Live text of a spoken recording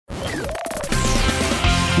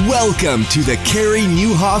Welcome to the Carey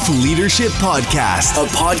Nieuwhof Leadership Podcast, a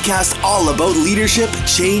podcast all about leadership,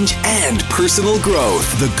 change, and personal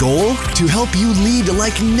growth. The goal? To help you lead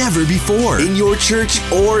like never before in your church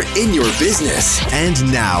or in your business.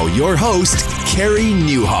 And now, your host, Carey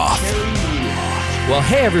Nieuwhof. Well,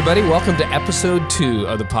 hey, everybody. Welcome to episode 2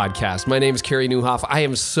 of the podcast. My name is Carey Nieuwhof. I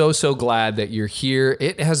am so glad that you're here.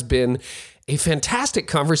 It has been a fantastic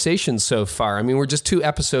conversation so far. I mean, we're just 2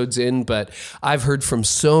 episodes in, but I've heard from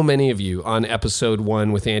so many of you on episode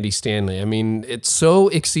 1 with Andy Stanley. I mean, it so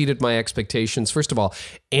exceeded my expectations. First of all,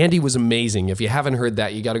 Andy was amazing. If you haven't heard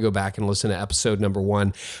that, you got to go back and listen to episode number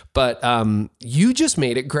 1. But you just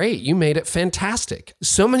made it great. You made it fantastic.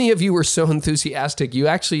 So many of you were so enthusiastic. You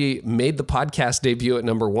actually made the podcast debut at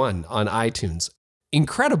number 1 on iTunes.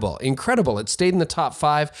 Incredible. It stayed in the top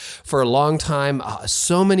 5 for a long time.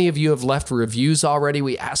 So many of you have left reviews already.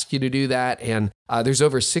 We asked you to do that. And there's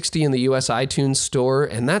over 60 in the US iTunes store.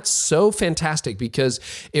 And that's so fantastic because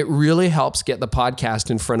it really helps get the podcast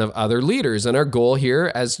in front of other leaders. And our goal here,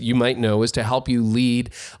 as you might know, is to help you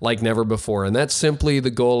lead like never before. And that's simply the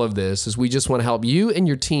goal of this, is we just want to help you and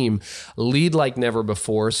your team lead like never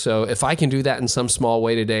before. So if I can do that in some small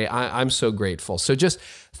way today, I'm so grateful. So just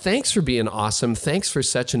thanks for being awesome. Thanks for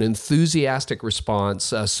such an enthusiastic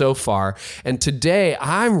response so far. And today,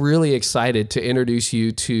 I'm really excited to introduce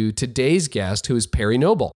you to today's guest, who is Perry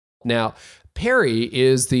Noble. Now, Perry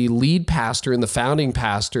is the lead pastor and the founding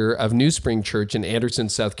pastor of New Spring Church in Anderson,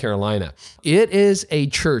 South Carolina. It is a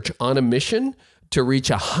church on a mission to reach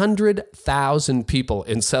 100,000 people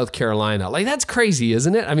in South Carolina. Like, that's crazy,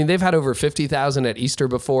 isn't it? I mean, they've had over 50,000 at Easter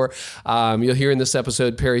before. You'll hear in this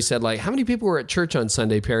episode, Perry said, like, how many people were at church on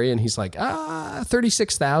Sunday, Perry? And he's like,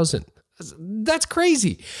 36,000. That's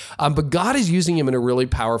crazy. But God is using him in a really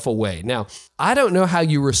powerful way. Now, I don't know how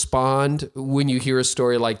you respond when you hear a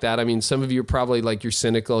story like that. I mean, some of you are probably like, you're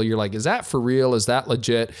cynical. You're like, is that for real? Is that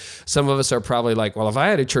legit? Some of us are probably like, well, if I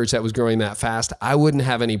had a church that was growing that fast, I wouldn't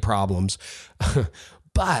have any problems.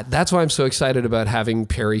 But that's why I'm so excited about having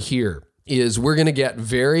Perry here. Is we're going to get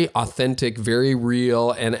very authentic, very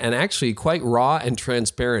real, and actually quite raw and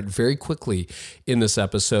transparent very quickly in this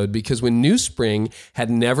episode, because when New Spring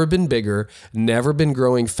had never been bigger, never been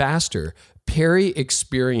growing faster, Perry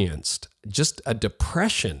experienced just a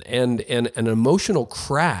depression and an emotional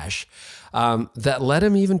crash that led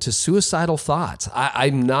him even to suicidal thoughts.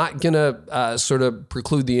 I'm not going to sort of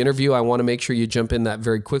preclude the interview. I want to make sure you jump in that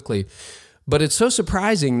very quickly. But it's so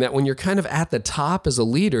surprising that when you're kind of at the top as a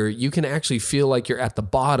leader, you can actually feel like you're at the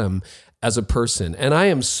bottom as a person. And I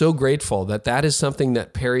am so grateful that that is something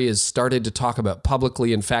that Perry has started to talk about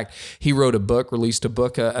publicly. In fact, he wrote a book, released a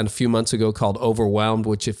book a few months ago called Overwhelmed,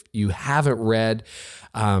 which if you haven't read,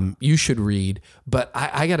 you should read. But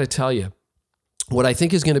I got to tell you, what I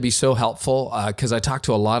think is going to be so helpful, because I talk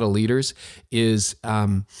to a lot of leaders, is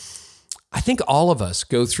I think all of us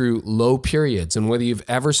go through low periods, and whether you've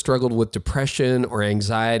ever struggled with depression or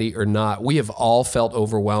anxiety or not, we have all felt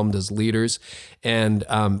overwhelmed as leaders. And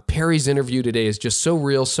Perry's interview today is just so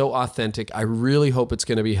real, so authentic. I really hope it's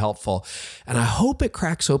going to be helpful. And I hope it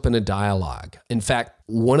cracks open a dialogue. In fact,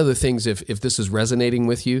 one of the things, if this is resonating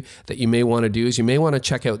with you, that you may want to do is you may want to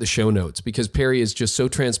check out the show notes, because Perry is just so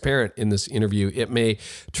transparent in this interview. It may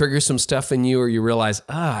trigger some stuff in you, or you realize,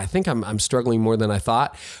 I think I'm struggling more than I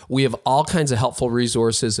thought. We have all kinds of helpful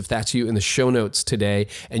resources, if that's you, in the show notes today.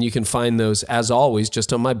 And you can find those, as always,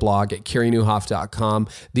 just on my blog at careynieuwhof.com.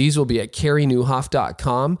 These will be at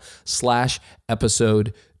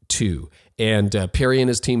careynieuwhof.com/episode 2. And Perry and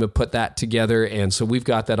his team have put that together, and so we've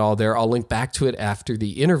got that all there. I'll link back to it after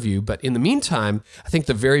the interview, but in the meantime, I think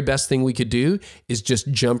the very best thing we could do is just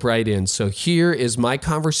jump right in. So here is my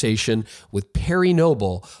conversation with Perry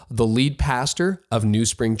Noble, the lead pastor of New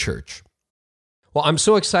Spring Church. Well, I'm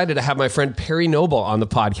so excited to have my friend Perry Noble on the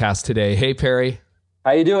podcast today. Hey, Perry.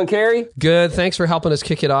 How you doing, Carey? Good. Thanks for helping us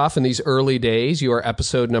kick it off in these early days. You are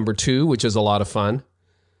episode number 2, which is a lot of fun.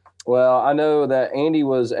 Well, I know that Andy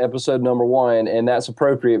was episode number 1, and that's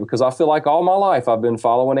appropriate because I feel like all my life I've been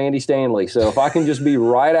following Andy Stanley. So if I can just be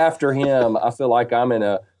right after him, I feel like I'm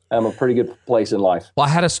a pretty good place in life. Well, I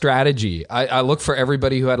had a strategy. I looked for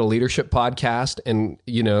everybody who had a leadership podcast and,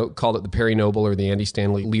 called it the Perry Noble or the Andy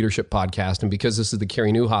Stanley Leadership Podcast. And because this is the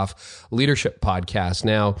Carey Nieuwhof Leadership Podcast,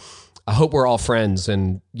 now I hope we're all friends,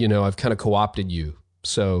 and, I've kind of co-opted you.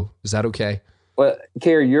 So is that okay? Well,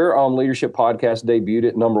 Carey, your Leadership Podcast debuted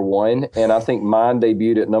at number 1, and I think mine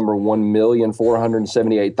debuted at number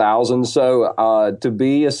 1,478,000. So to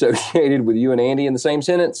be associated with you and Andy in the same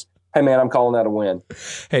sentence, Hey, man, I'm calling that a win.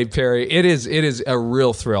 Hey, Perry, it is a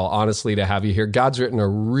real thrill, honestly, to have you here. God's written a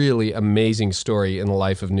really amazing story in the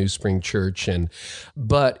life of New Spring Church.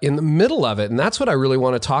 But in the middle of it, and that's what I really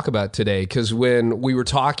want to talk about today, because when we were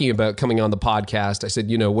talking about coming on the podcast, I said,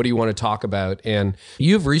 what do you want to talk about? And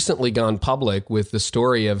you've recently gone public with the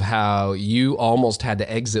story of how you almost had to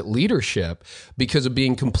exit leadership because of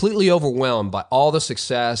being completely overwhelmed by all the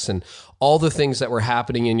success and all the things that were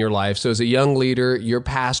happening in your life. So as a young leader, you're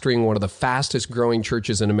pastoring one of the fastest growing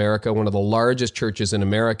churches in America, one of the largest churches in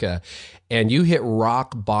America, and you hit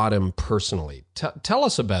rock bottom personally. Tell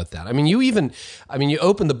us about that. You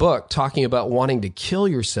opened the book talking about wanting to kill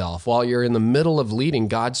yourself while you're in the middle of leading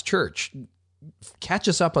God's church. Catch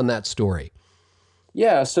us up on that story.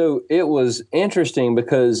 Yeah, so it was interesting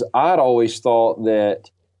because I'd always thought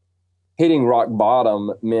that hitting rock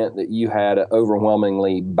bottom meant that you had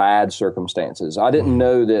overwhelmingly bad circumstances. I didn't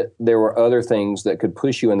know that there were other things that could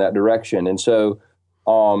push you in that direction. And so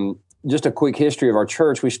just a quick history of our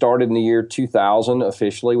church. We started in the year 2000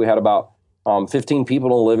 officially. We had about 15 people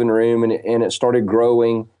in the living room, and it started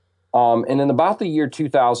growing. And in about the year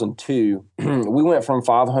 2002, we went from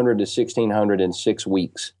 500 to 1,600 in 6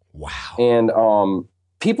 weeks. Wow. And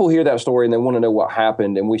people hear that story and they want to know what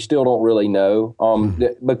happened, and we still don't really know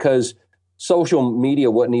because social media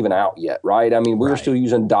wasn't even out yet, right? We were still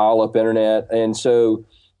using dial-up internet, and so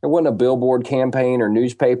there wasn't a billboard campaign or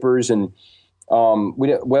newspapers, and we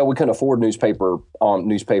couldn't afford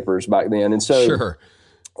newspapers back then, and so Sure.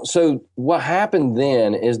 So what happened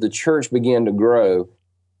then is the church began to grow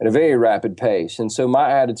at a very rapid pace, and so my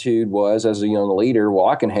attitude was, as a young leader, well,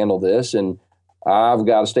 I can handle this, and I've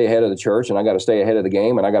got to stay ahead of the church, and I got to stay ahead of the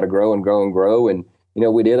game, and I got to grow and grow and grow. And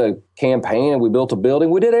we did a campaign, and we built a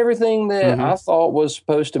building. We did everything that I thought was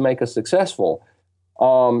supposed to make us successful.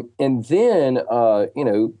 And then,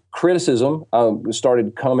 criticism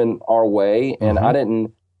started coming our way, and I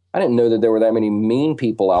didn't know that there were that many mean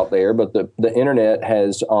people out there, but the internet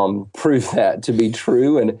has proved that to be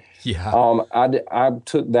true. And I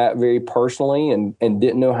took that very personally and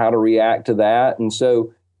didn't know how to react to that. And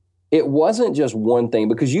so it wasn't just one thing,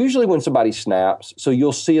 because usually when somebody snaps, so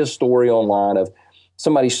you'll see a story online of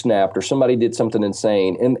somebody snapped or somebody did something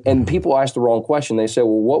insane, and people ask the wrong question. They say,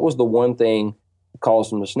 well, what was the one thing that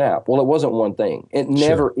caused them to snap? Well, it wasn't one thing. It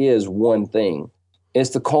never is one thing.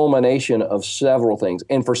 It's the culmination of several things.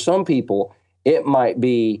 And for some people, it might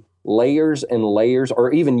be layers and layers,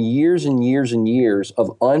 or even years and years and years of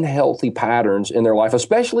unhealthy patterns in their life,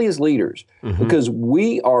 especially as leaders, because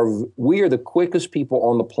we are the quickest people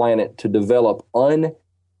on the planet to develop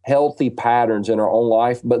unhealthy patterns in our own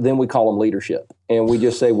life, but then we call them leadership. And we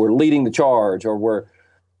just say we're leading the charge, or we're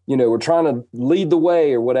trying to lead the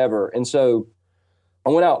way, or whatever. And so I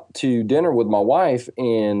went out to dinner with my wife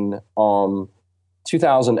in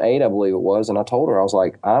 2008, I believe it was, and I told her, I was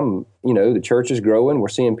like, the church is growing. We're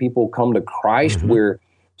seeing people come to Christ. We're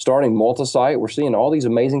starting multi-site. We're seeing all these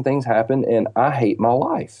amazing things happen, and I hate my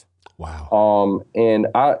life. Wow. And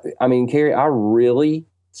Carrie, I really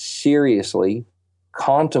seriously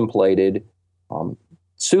contemplated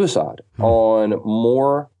suicide on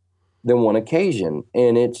more than one occasion,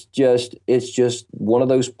 and it's just one of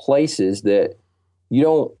those places that you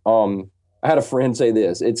don't. I had a friend say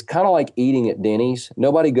this: it's kind of like eating at Denny's.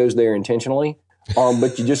 Nobody goes there intentionally,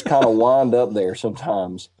 but you just kind of wind up there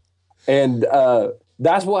sometimes. And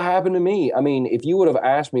that's what happened to me. If you would have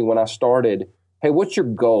asked me when I started, hey, what's your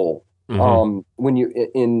goal when you're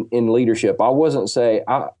in leadership? I would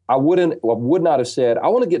not have said, I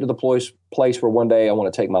want to get to the place where one day I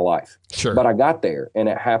want to take my life. Sure. But I got there, and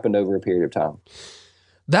it happened over a period of time.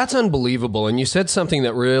 That's unbelievable. And you said something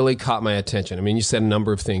that really caught my attention. You said a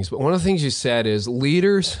number of things, but one of the things you said is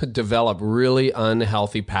leaders develop really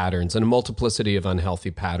unhealthy patterns and a multiplicity of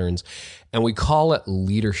unhealthy patterns, and we call it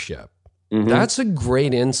leadership. That's a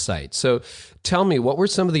great insight. So tell me, what were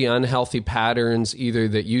some of the unhealthy patterns either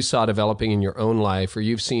that you saw developing in your own life or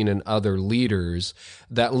you've seen in other leaders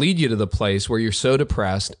that lead you to the place where you're so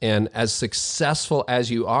depressed, and as successful as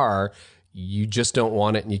you are, you just don't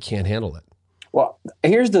want it and you can't handle it? Well,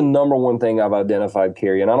 here's the number one thing I've identified,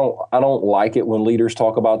 Kerry, and I don't like it when leaders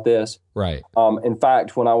talk about this. Right. In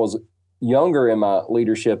fact, when I was younger in my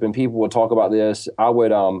leadership and people would talk about this, I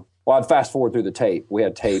would I'd fast forward through the tape. We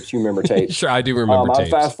had tapes. You remember tapes? Sure, I do remember tapes. I'd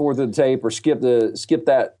fast forward through the tape or skip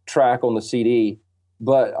that track on the CD.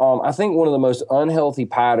 But I think one of the most unhealthy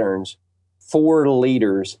patterns for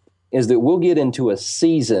leaders is that we'll get into a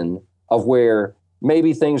season of where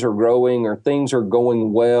maybe things are growing or things are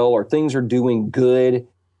going well or things are doing good.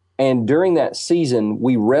 And during that season,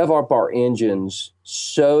 we rev up our engines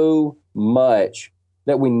so much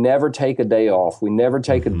that we never take a day off. We never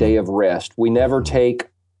take a day of rest. We never take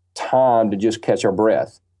time to just catch our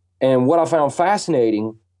breath. And what I found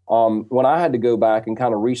fascinating when I had to go back and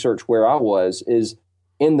kind of research where I was is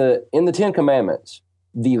in the Ten Commandments,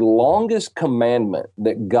 the longest commandment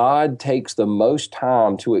that God takes the most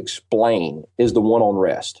time to explain is the one on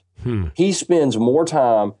rest. He spends more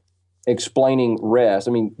time explaining rest.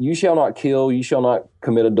 I mean, you shall not kill, you shall not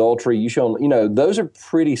commit adultery, those are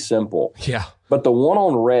pretty simple. Yeah. But the one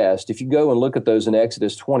on rest, if you go and look at those in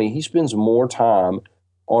Exodus 20, he spends more time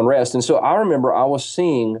on rest. And so I remember I was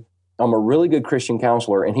seeing a really good Christian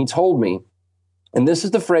counselor, and he told me, and this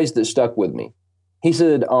is the phrase that stuck with me. He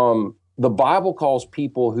said, the Bible calls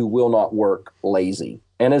people who will not work lazy.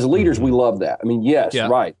 And as leaders, we love that. I mean, yes,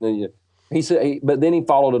 right. He said, but then he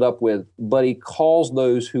followed it up with, but he calls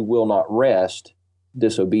those who will not rest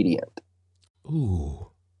disobedient. Ooh.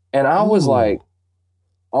 And I was like,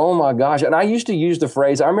 oh my gosh. And I used to use the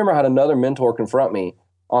phrase, I remember I had another mentor confront me.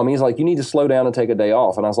 He's like, you need to slow down and take a day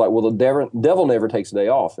off. And I was like, well, the devil never takes a day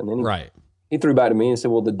off. And then he threw back to me and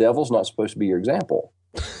said, well, the devil's not supposed to be your example.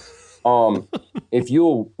 If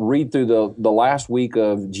you'll read through the last week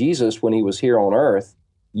of Jesus when he was here on earth,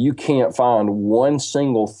 you can't find one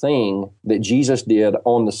single thing that Jesus did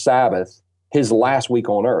on the Sabbath his last week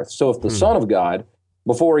on earth. So if the Son of God,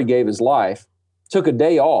 before he gave his life, took a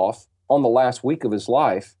day off on the last week of his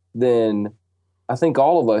life, then I think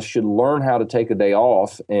all of us should learn how to take a day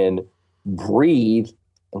off and breathe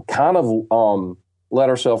and kind of let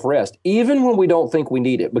ourselves rest, even when we don't think we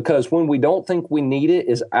need it, because when we don't think we need it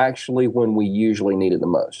is actually when we usually need it the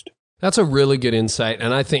most. That's a really good insight.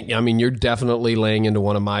 And I think, you're definitely laying into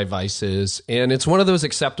one of my vices. And it's one of those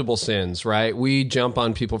acceptable sins, right? We jump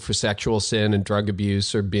on people for sexual sin and drug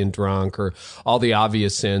abuse or being drunk or all the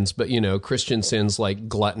obvious sins. But, Christian sins like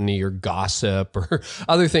gluttony or gossip or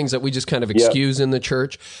other things that we just kind of excuse in the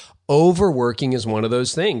church. Overworking is one of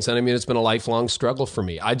those things. And it's been a lifelong struggle for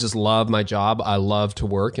me. I just love my job. I love to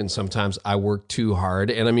work. And sometimes I work too hard.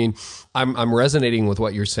 And I'm resonating with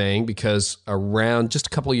what you're saying because around just a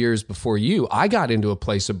couple of years before you, I got into a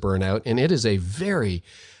place of burnout, and it is a very,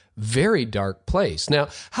 very dark place. Now,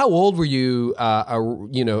 how old were you,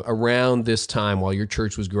 around this time while your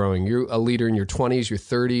church was growing? You're a leader in your 20s, your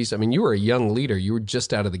 30s. You were a young leader. You were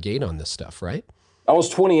just out of the gate on this stuff, right? I was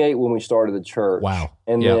 28 when we started the church. Wow.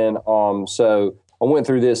 And then, so I went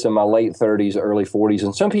through this in my late 30s, early 40s,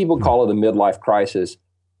 and some people call it a midlife crisis.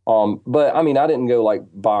 But I didn't go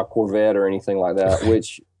buy a Corvette or anything like that,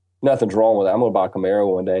 which nothing's wrong with that. I'm going to buy a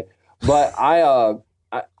Camaro one day. But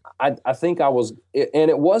I think I was, and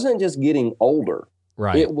it wasn't just getting older.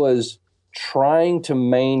 Right. It was trying to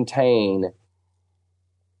maintain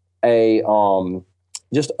a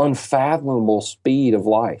just unfathomable speed of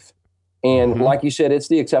life. And like you said, it's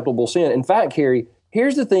the acceptable sin. In fact, Carrie,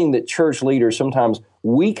 here's the thing that church leaders, sometimes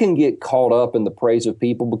we can get caught up in the praise of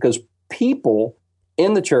people because people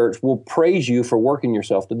in the church will praise you for working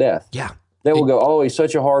yourself to death. Yeah. They will go, oh, he's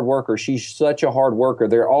such a hard worker. She's such a hard worker.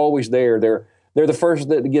 They're always there. They're the first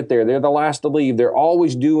to get there. They're the last to leave. They're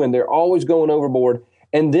always going overboard.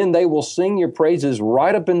 And then they will sing your praises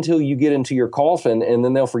right up until you get into your coffin, and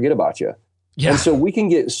then they'll forget about you. Yeah. And so we can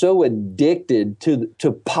get so addicted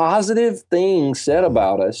to positive things said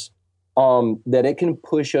about us that it can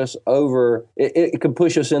push us over. It can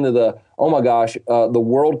push us into the, oh my gosh, the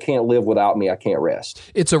world can't live without me. I can't rest.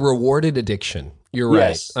 It's a rewarded addiction. You're right.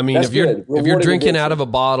 Yes, if you're drinking out of a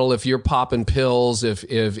bottle, if you're popping pills, if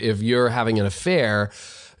you're having an affair,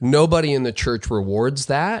 nobody in the church rewards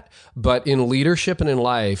that. But in leadership and in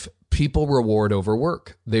life, people reward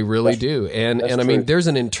overwork. They really do. And there's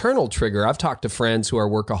an internal trigger. I've talked to friends who are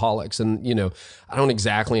workaholics, and, I don't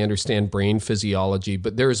exactly understand brain physiology,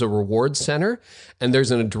 but there's a reward center and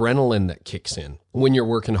there's an adrenaline that kicks in when you're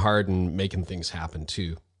working hard and making things happen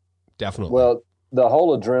too. Definitely. Well, the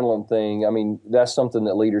whole adrenaline thing, that's something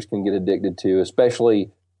that leaders can get addicted to,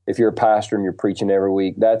 especially if you're a pastor and you're preaching every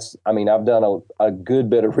week. I've done a good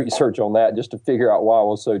bit of research on that just to figure out why I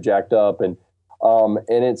was so jacked up. And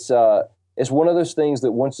it's one of those things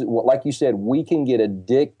that like you said, we can get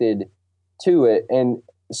addicted to it. And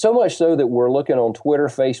so much so that we're looking on Twitter,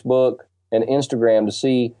 Facebook, and Instagram to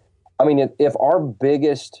see, if our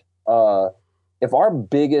biggest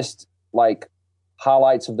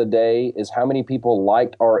highlights of the day is how many people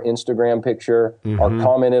liked our Instagram picture or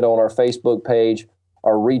commented on our Facebook page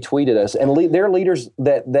or retweeted us. And they're leaders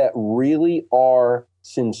that really are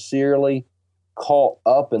sincerely caught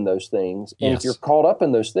up in those things. And if you're caught up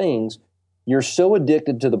in those things, you're so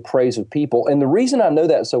addicted to the praise of people. And the reason I know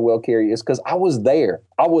that so well, Carrie, is because I was there.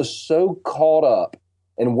 I was so caught up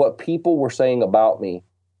in what people were saying about me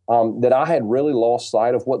that I had really lost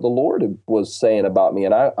sight of what the Lord was saying about me.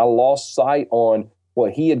 And I lost sight on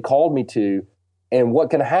what he had called me to. And what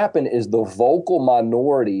can happen is the vocal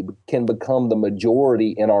minority can become the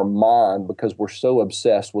majority in our mind because we're so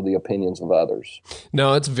obsessed with the opinions of others.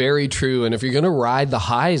 No, it's very true. And if you're going to ride the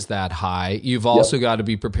highs that high, you've also got to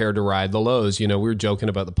be prepared to ride the lows. You know, we were joking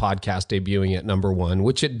about the podcast debuting at #1,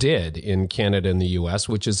 which it did in Canada and the US,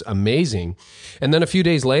 which is amazing. And then a few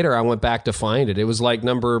days later, I went back to find it. It was like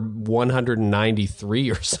number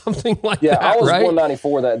 193 or something like that. Yeah, I was right?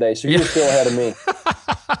 194 that day, so you're still ahead of me.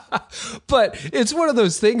 But it's one of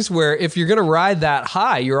those things where if you're going to ride that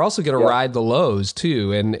high, you're also going to ride the lows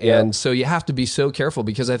too. And so you have to be so careful,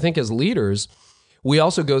 because I think as leaders, we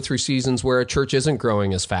also go through seasons where a church isn't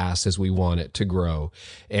growing as fast as we want it to grow.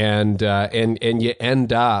 And you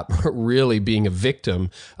end up really being a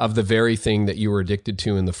victim of the very thing that you were addicted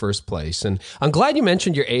to in the first place. And I'm glad you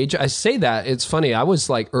mentioned your age. I say that, it's funny. I was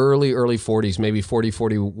like early 40s, maybe 40,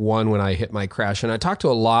 41 when I hit my crash. And I talked to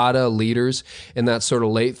a lot of leaders in that sort of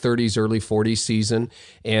late 30s, early 40s season.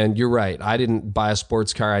 And you're right. I didn't buy a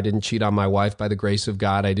sports car. I didn't cheat on my wife by the grace of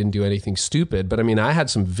God. I didn't do anything stupid. But I mean, I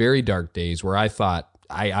had some very dark days where I thought,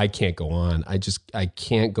 I can't go on. I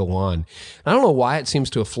can't go on. I don't know why it seems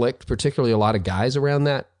to afflict particularly a lot of guys around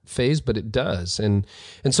that phase, but it does. And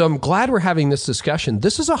so I'm glad we're having this discussion.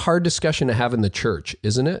 This is a hard discussion to have in the church,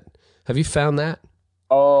 isn't it? Have you found that?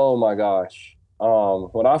 Oh my gosh.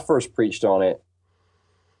 When I first preached on it,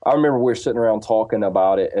 I remember we were sitting around talking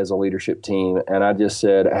about it as a leadership team. And I just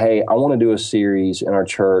said, hey, I want to do a series in our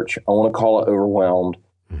church. I want to call it Overwhelmed.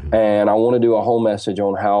 And I want to do a whole message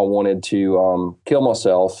on how I wanted to kill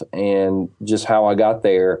myself and just how I got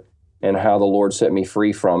there and how the Lord set me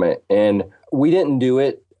free from it. And we didn't do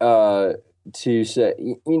it to say,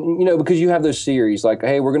 you know, because you have those series like,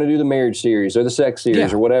 hey, we're going to do the marriage series or the sex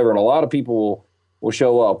series or whatever. And a lot of people will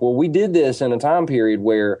show up. Well, we did this in a time period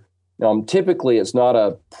where typically it's not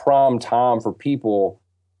a prime time for people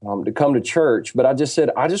to come to church. But I just said,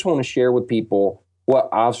 I just want to share with people what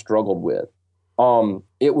I've struggled with.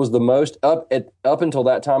 It was the most up until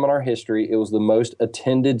that time in our history. It was the most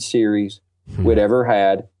attended series we'd ever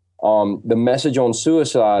had. The message on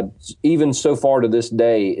suicide, even so far to this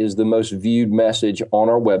day, is the most viewed message on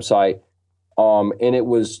our website. And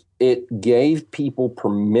it gave people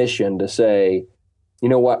permission to say, you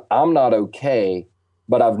know what, I'm not okay,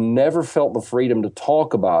 but I've never felt the freedom to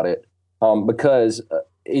talk about it. Because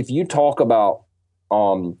if you talk about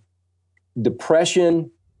depression,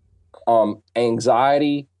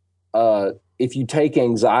 anxiety, if you take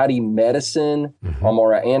anxiety medicine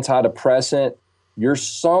or an antidepressant, you're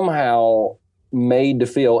somehow made to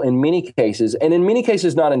feel, in many cases, and in many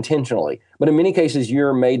cases not intentionally, but in many cases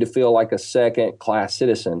you're made to feel like a second-class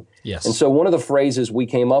citizen. Yes. And so one of the phrases we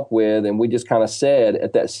came up with, and we just kind of said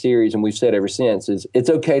at that series, and we've said ever since, is it's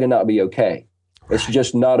okay to not be okay. Right. It's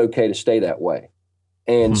just not okay to stay that way.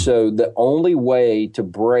 And so the only way to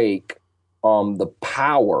break the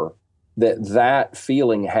power that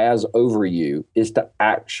feeling has over you is to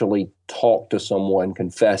actually talk to someone,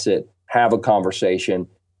 confess it, have a conversation,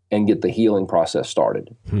 and get the healing process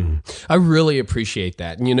started. I really appreciate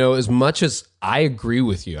that. And, you know, as much as I agree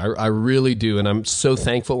with you, I really do, and I'm so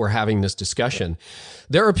thankful we're having this discussion.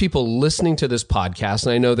 There are people listening to this podcast,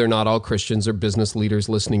 and I know they're not all Christians or business leaders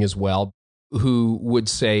listening as well, who would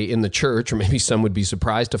say in the church, or maybe some would be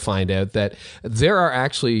surprised to find out that there are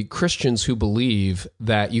actually Christians who believe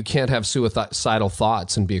that you can't have suicidal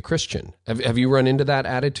thoughts and be a Christian. Have you run into that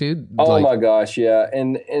attitude? Oh my gosh, yeah.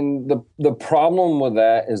 And the problem with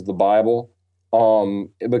that is the Bible,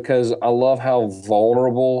 because I love how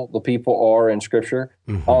vulnerable the people are in Scripture.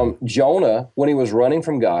 Jonah, when he was running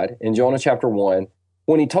from God, in Jonah chapter 1,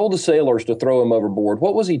 when he told the sailors to throw him overboard,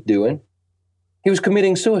 what was he doing? He was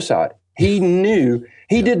committing suicide. He knew,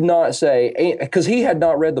 he did not say, because he had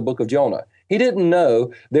not read the book of Jonah. He didn't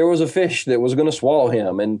know there was a fish that was going to swallow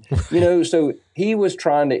him. And, you know, so he was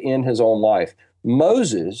trying to end his own life.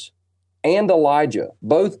 Moses and Elijah,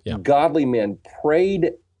 both godly men,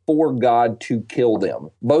 prayed for God to kill them.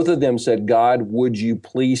 Both of them said, God, would you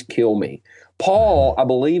please kill me? Paul, I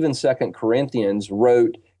believe in 2 Corinthians,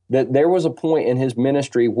 wrote that there was a point in his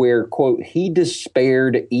ministry where, quote, he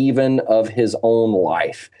despaired even of his own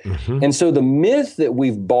life. And so the myth that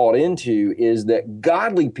we've bought into is that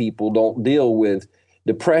godly people don't deal with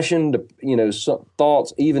depression, you know,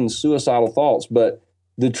 thoughts, even suicidal thoughts. But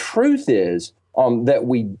the truth is that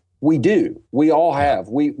we do. We all have.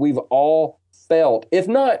 We've all felt, if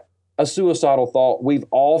not a suicidal thought, we've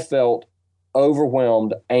all felt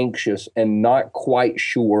overwhelmed, anxious, and not quite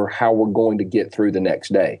sure how we're going to get through the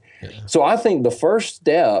next day. So I think the first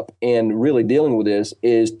step in really dealing with this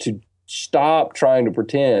is to stop trying to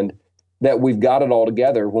pretend that we've got it all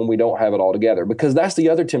together when we don't have it all together. Because that's the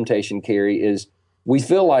other temptation, Carrie, is we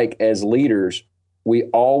feel like as leaders, we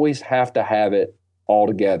always have to have it all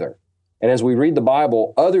together. And as we read the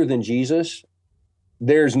Bible, other than Jesus,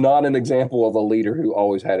 there's not an example of a leader who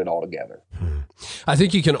always had it all together. I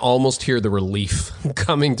think you can almost hear the relief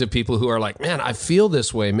coming to people who are like, man, I feel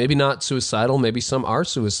this way. Maybe not suicidal. Maybe some are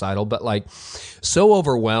suicidal, but like so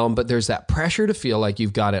overwhelmed. But there's that pressure to feel like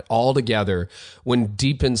you've got it all together when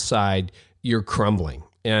deep inside you're crumbling.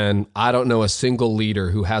 And I don't know a single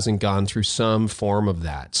leader who hasn't gone through some form of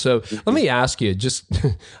that. So let me ask you, just,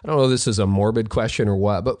 I don't know if this is a morbid question or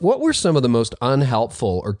what, but what were some of the most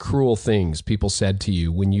unhelpful or cruel things people said to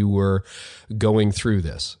you when you were going through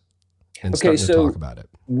this and starting to talk about it?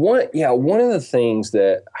 One of the things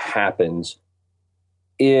that happens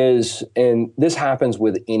is, and this happens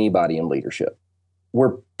with anybody in leadership,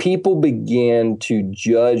 where people begin to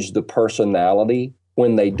judge the personality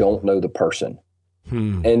when they don't know the person.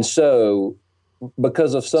 And so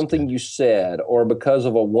because of something you said or because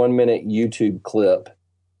of a 1-minute YouTube clip,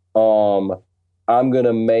 I'm going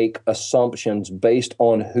to make assumptions based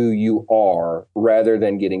on who you are rather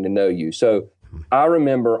than getting to know you. So I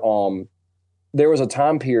remember there was a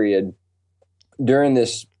time period during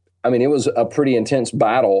this, I mean, it was a pretty intense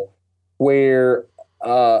battle where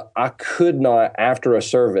I could not, after a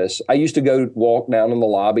service, I used to go walk down in the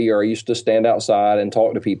lobby or I used to stand outside and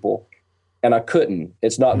talk to people. And I couldn't.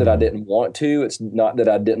 It's not that I didn't want to. It's not that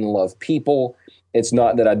I didn't love people. It's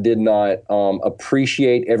not that I did not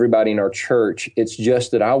appreciate everybody in our church. It's just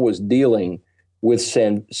that I was dealing with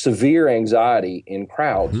severe anxiety in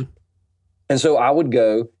crowds. And so I would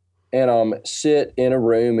go and sit in a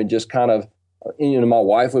room and just kind of, my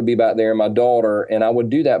wife would be back there and my daughter, and I would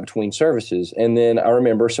do that between services. And then I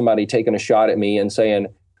remember somebody taking a shot at me and saying,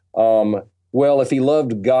 well, if he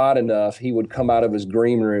loved God enough, he would come out of his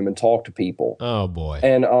green room and talk to people. Oh, boy.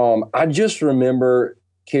 And I just remember,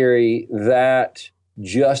 Carrie, that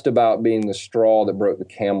just about being the straw that broke the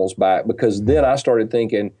camel's back, because then I started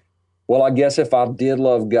thinking, well, I guess if I did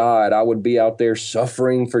love God, I would be out there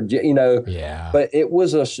suffering for, Yeah. But it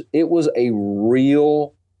was a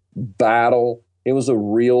real battle. It was a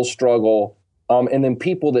real struggle. And then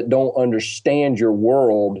people that don't understand your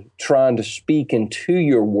world trying to speak into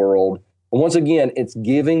your world. And once again, it's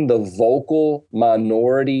giving the vocal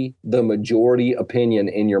minority the majority opinion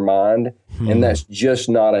in your mind. And that's just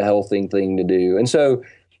not a healthy thing to do. And so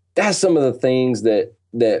that's some of the things that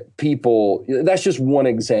people, that's just one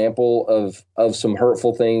example of some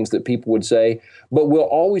hurtful things that people would say. But we'll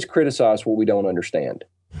always criticize what we don't understand.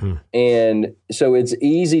 And so it's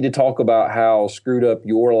easy to talk about how screwed up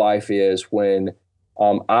your life is when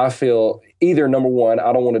I feel either, number one,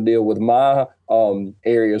 I don't want to deal with my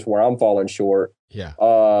areas where I'm falling short. Yeah.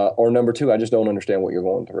 Or number two, I just don't understand what you're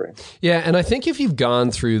going through. Yeah. And I think if you've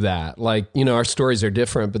gone through that, like, our stories are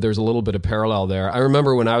different, but there's a little bit of parallel there. I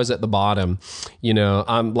remember when I was at the bottom,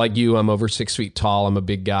 I'm like you, I'm over 6 feet tall. I'm a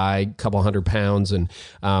big guy, a couple 100 pounds. And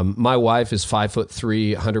my wife is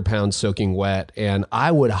 5'3", 100 pounds soaking wet. And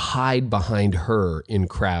I would hide behind her in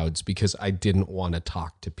crowds because I didn't want to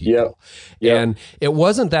talk to people. Yep. And it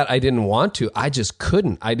wasn't that I didn't want to, I just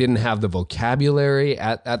couldn't. I didn't have the vocabulary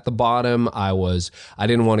at the bottom. I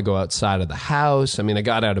didn't want to go outside of the house. I mean, I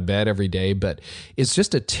got out of bed every day, but it's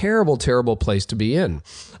just a terrible, terrible place to be in.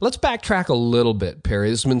 Let's backtrack a little bit, Perry.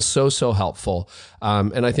 This has been so helpful.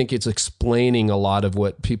 And I think it's explaining a lot of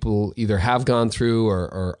what people either have gone through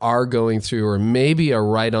or are going through or maybe are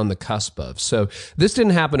right on the cusp of. So this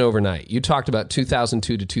didn't happen overnight. You talked about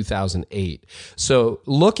 2002 to 2008. So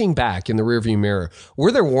looking back in the rearview mirror,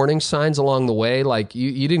 were there warning signs along the way? Like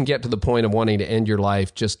you didn't get to the point of wanting to end your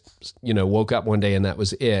life, just, woke up one day and that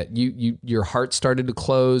was it. Your heart started to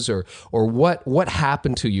close or what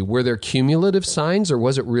happened to you? Were there cumulative signs or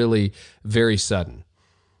was it really very sudden?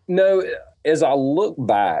 No, as I look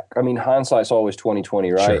back, I mean, hindsight's always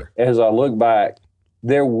 20/20, right? Sure. As I look back,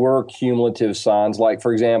 there were cumulative signs. Like,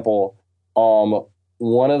 for example,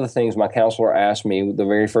 one of the things my counselor asked me the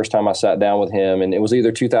very first time I sat down with him, and it was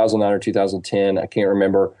either 2009 or 2010, I can't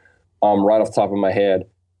remember right off the top of my head,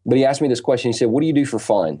 but he asked me this question. He said, "What do you do for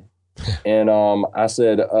fun?" And I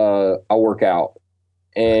said, "I work out."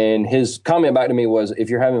 And his comment back to me was, "If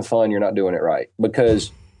you're having fun, you're not doing it right."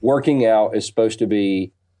 Because working out is supposed to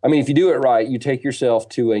be, I mean, if you do it right, you take yourself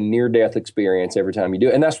to a near-death experience every time you do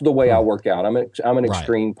it. And that's the way I work out. I'm an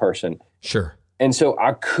extreme person. Sure. And so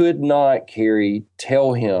I could not, Carrie,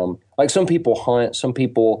 tell him, like some people hunt, some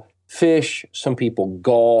people fish, some people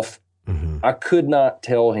golf. I could not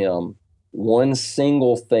tell him one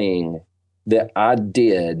single thing that I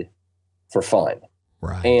did for fun.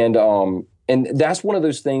 Right. And that's one of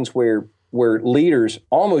those things where leaders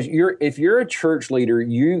almost, if you're a church leader,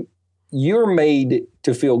 you're made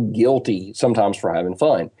to feel guilty sometimes for having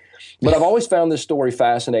fun. But I've always found this story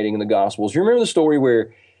fascinating in the Gospels. You remember the story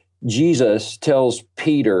where Jesus tells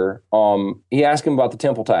Peter, he asked him about the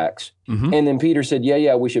temple tax. And then Peter said,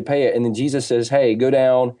 yeah, we should pay it. And then Jesus says, hey, go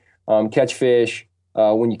down, catch fish.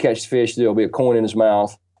 When you catch fish, there'll be a coin in his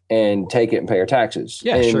mouth, and take it and pay our taxes.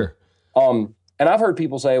 Yeah, sure. And I've heard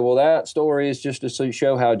people say, well, that story is just to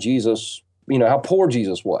show how Jesus, how poor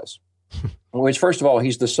Jesus was. Which, first of all,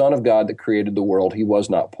 he's the Son of God that created the world. He was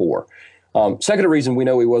not poor. Second reason we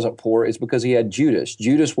know he wasn't poor is because he had Judas.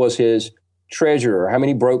 Judas was his treasurer. How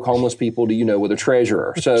many broke homeless people do you know with a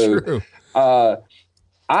treasurer? So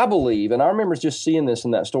I believe, and I remember just seeing this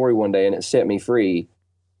in that story one day, and it set me free.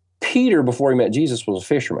 Peter, before he met Jesus, was a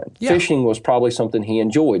fisherman. Yeah. Fishing was probably something he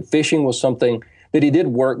enjoyed. Fishing was something that he did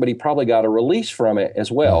work, but he probably got a release from it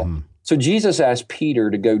as well. So Jesus asked Peter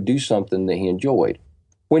to go do something that he enjoyed.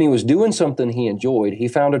 When he was doing something he enjoyed, he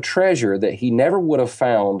found a treasure that he never would have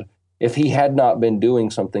found if he had not been doing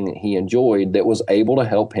something that he enjoyed that was able to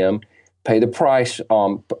help him pay the price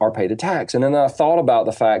or pay the tax. And then I thought about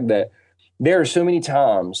the fact that there are so many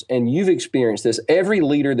times, and you've experienced this, every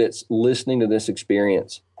leader that's listening to this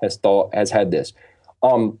experience has had this.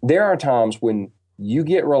 There are times when you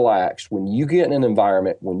get relaxed, when you get in an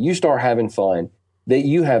environment, when you start having fun, that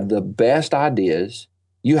you have the best ideas,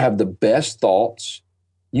 you have the best thoughts,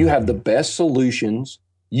 you have the best solutions,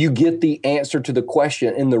 you get the answer to the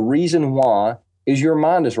question, and the reason why is your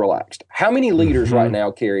mind is relaxed. How many leaders right now,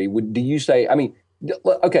 Carrie, do you say,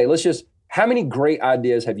 okay, how many great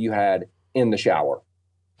ideas have you had in the shower?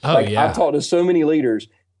 I've talked to so many leaders,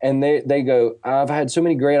 and they go, I've had so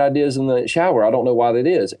many great ideas in the shower. I don't know why that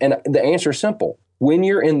is. And the answer is simple. When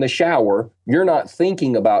you're in the shower, you're not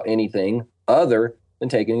thinking about anything other than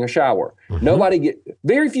taking a shower.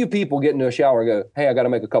 Very few people get into a shower and go, hey, I got to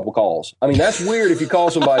make a couple calls. That's weird if you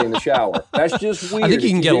call somebody in the shower. That's just weird. I think you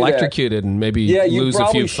can get electrocuted and maybe lose a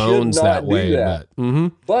few phones that way.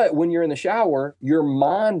 But when you're in the shower, your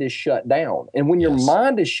mind is shut down. And when your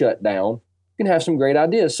mind is shut down, you can have some great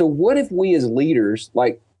ideas. So what if we as leaders,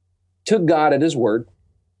 took God at his word,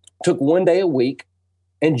 took one day a week,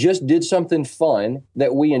 and just did something fun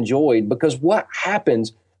that we enjoyed? Because what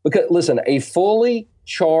happens, listen, a fully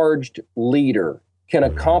charged leader can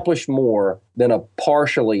accomplish more than a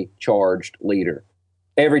partially charged leader.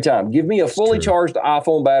 Every time. Give me a fully charged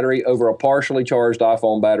iPhone battery over a partially charged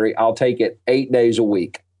iPhone battery. I'll take it 8 days a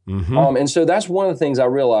week. And so that's one of the things I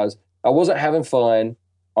realized. I wasn't having fun.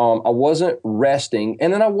 I wasn't resting.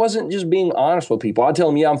 And then I wasn't just being honest with people. I tell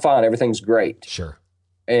them, yeah, I'm fine. Everything's great. Sure.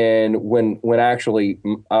 And when actually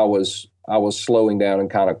I was slowing down and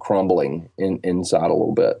kind of crumbling inside a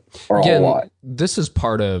little bit, or a whole lot. This is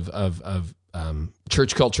part of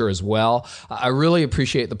church culture as well. I really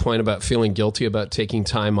appreciate the point about feeling guilty about taking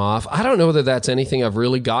time off. I don't know whether that's anything I've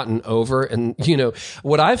really gotten over. And,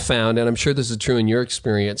 what I've found, and I'm sure this is true in your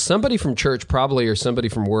experience, somebody from church probably, or somebody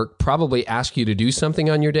from work probably asked you to do something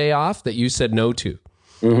on your day off that you said no to.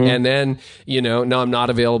 And then, no, I'm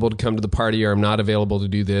not available to come to the party, or I'm not available to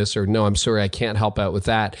do this, or no, I'm sorry, I can't help out with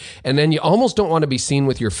that. And then you almost don't want to be seen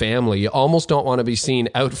with your family. You almost don't want to be seen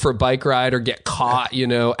out for a bike ride or get caught,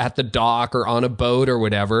 at the dock or on a boat or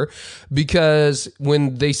whatever, because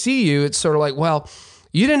when they see you, it's sort of like, well,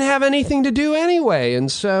 you didn't have anything to do anyway.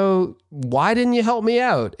 And so why didn't you help me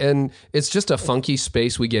out? And it's just a funky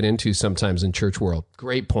space we get into sometimes in church world.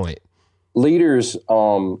 Great point. Leaders,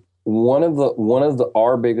 one of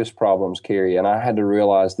our biggest problems, Carrie, and I had to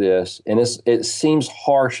realize this, and it seems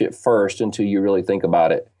harsh at first until you really think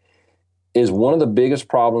about it, is one of the biggest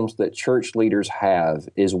problems that church leaders have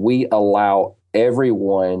is we allow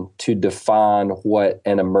everyone to define what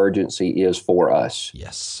an emergency is for us.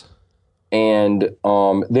 Yes. And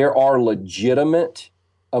there are legitimate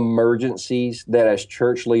emergencies that as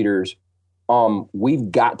church leaders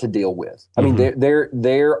we've got to deal with. I mean,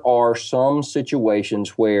 there are some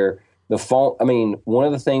situations where the phone, one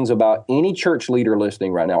of the things about any church leader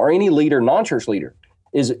listening right now, or any leader, non-church leader,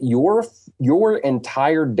 is your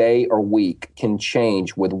entire day or week can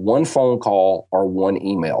change with one phone call or one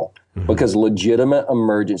email, because legitimate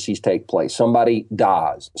emergencies take place. Somebody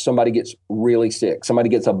dies, somebody gets really sick, somebody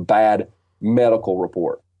gets a bad medical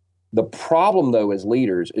report. The problem, though, as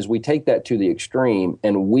leaders, is we take that to the extreme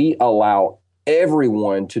and we allow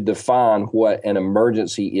everyone to define what an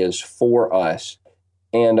emergency is for us.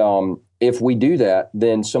 And if we do that,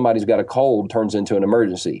 then somebody's got a cold turns into an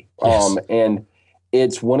emergency. Yes. And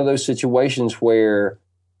it's one of those situations where,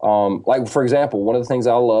 like, for example, one of the things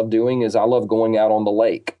I love doing is I love going out on the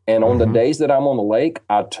lake. And on the days that I'm on the lake,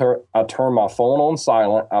 I turn my phone on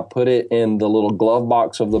silent. I put it in the little glove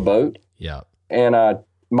box of the boat. Yeah. And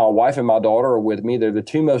my wife and my daughter are with me. They're the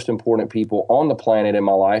two most important people on the planet in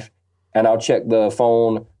my life. And I'll check the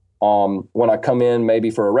phone when I come in,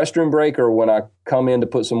 maybe for a restroom break, or when I come in to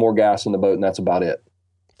put some more gas in the boat, and that's about it.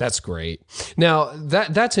 That's great. Now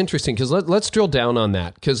that's interesting, because let's drill down on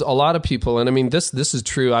that, because a lot of people, and I mean this is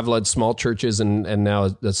true. I've led small churches and now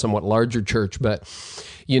a somewhat larger church, but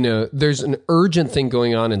there's an urgent thing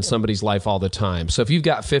going on in somebody's life all the time. So if you've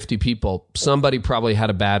got 50 people, somebody probably had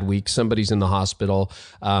a bad week. Somebody's in the hospital.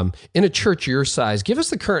 In a church your size, give us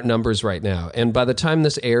the current numbers right now. And by the time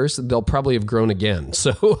this airs, they'll probably have grown again.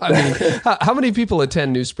 So, I mean, how many people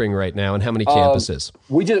attend New Spring right now, and how many campuses?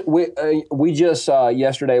 We just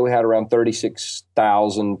yesterday we had around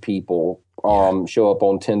 36,000 people show up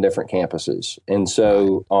on 10 different campuses. And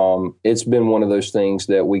so it's been one of those things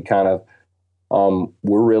that we kind of,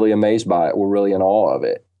 we're really amazed by it. We're really in awe of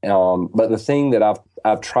it. But the thing that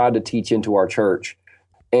I've tried to teach into our church,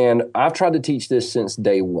 and I've tried to teach this since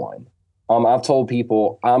day one. I've told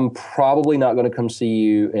people, I'm probably not going to come see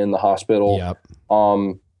you in the hospital. Yep.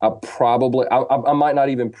 I might not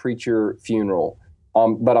even preach your funeral.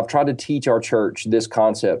 But I've tried to teach our church this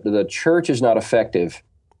concept. The church is not effective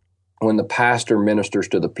when the pastor ministers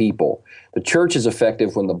to the people. The church is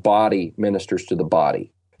effective when the body ministers to the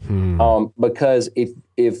body. Because if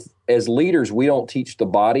as leaders, we don't teach the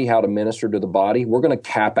body how to minister to the body, we're going to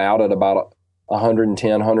cap out at about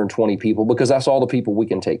 110, 120 people, because that's all the people we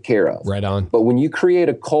can take care of. Right on. But when you create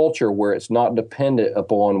a culture where it's not dependent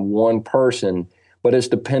upon one person, but it's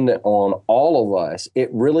dependent on all of us, it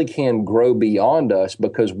really can grow beyond us,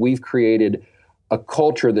 because we've created a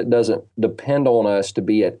culture that doesn't depend on us to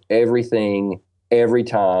be at everything, every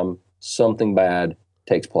time something bad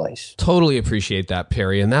takes place. Totally appreciate that,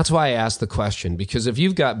 Perry. And that's why I asked the question, because if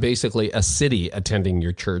you've got basically a city attending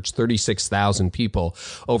your church, 36,000 people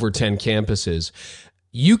over 10 campuses,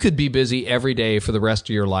 you could be busy every day for the rest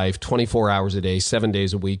of your life, 24 hours a day, 7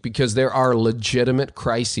 days a week, because there are legitimate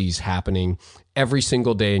crises happening every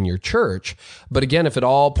single day in your church. But again, if it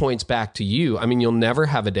all points back to you, I mean, you'll never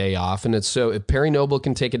have a day off. And it's so, if Perry Noble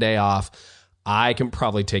can take a day off, I can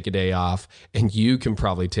probably take a day off, and you can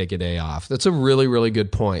probably take a day off. That's a really, really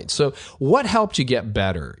good point. So what helped you get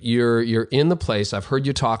better? You're in the place. I've heard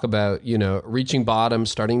you talk about, reaching bottom,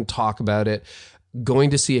 starting to talk about it,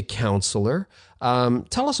 going to see a counselor.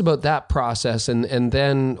 Tell us about that process, and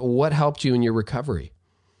then what helped you in your recovery?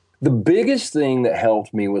 The biggest thing that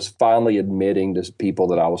helped me was finally admitting to people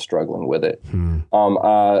that I was struggling with it.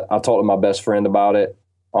 I talked to my best friend about it.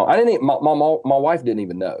 My wife didn't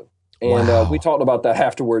even know. And Wow. We talked about that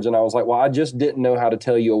afterwards, and I was like, well, I just didn't know how to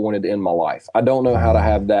tell you I wanted to end my life. I don't know how to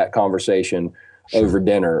have that conversation over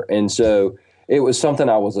dinner. And so it was something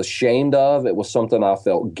I was ashamed of. It was something I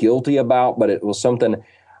felt guilty about, but it was something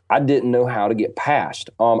I didn't know how to get past.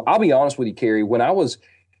 I'll be honest with you, Kerry, when I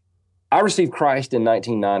received Christ in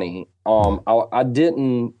 1990. I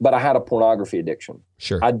didn't, but I had a pornography addiction.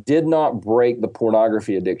 Sure. I did not break the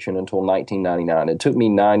pornography addiction until 1999. It took me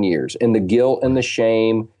 9 years, and the guilt and the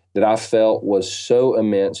shame that I felt was so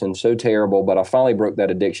immense and so terrible, but I finally broke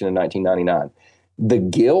that addiction in 1999. The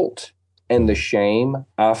guilt and the shame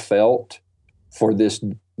I felt for this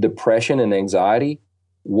depression and anxiety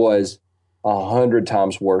was 100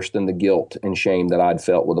 times worse than the guilt and shame that I'd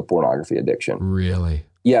felt with a pornography addiction. Really?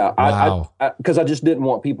 Yeah, Wow. because I just didn't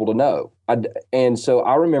want people to know. And so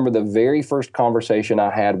I remember the very first conversation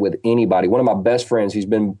I had with anybody, one of my best friends, he's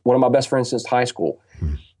been one of my best friends since high school.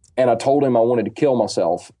 And I told him I wanted to kill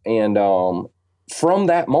myself. And from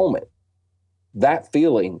that moment, that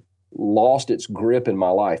feeling lost its grip in my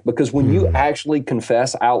life. Because when you actually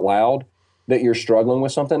confess out loud that you're struggling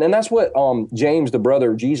with something, and that's what James, the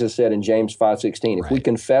brother of Jesus, said in James 5:16. If we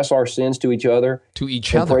confess our sins to each other, to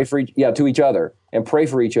each and other, pray for each other, and pray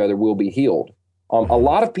for each other, we'll be healed. A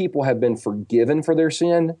lot of people have been forgiven for their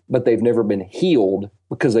sin, but they've never been healed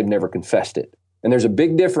because they've never confessed it. And there's a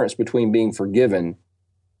big difference between being forgiven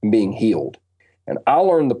and being healed. And I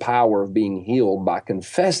learned the power of being healed by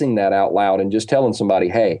confessing that out loud and just telling somebody,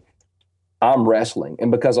 hey, I'm wrestling. And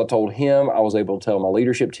because I told him, I was able to tell my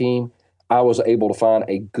leadership team. I was able to find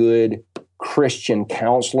a good Christian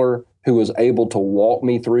counselor who was able to walk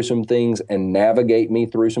me through some things and navigate me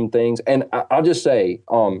through some things. And I'll just say,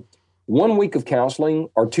 1 week of counseling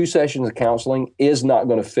or 2 sessions of counseling is not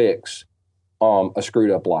going to fix a screwed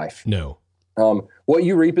up life. No. What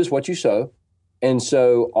you reap is what you sow. And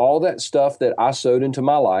so all that stuff that I sowed into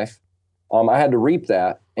my life, I had to reap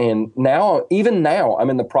that. And now, even now, I'm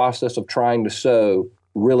in the process of trying to sow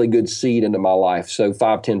really good seed into my life. So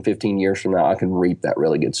 5, 10, 15 years from now, I can reap that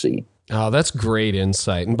really good seed. Oh, that's great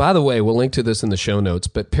insight. And by the way, we'll link to this in the show notes,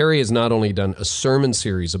 but Perry has not only done a sermon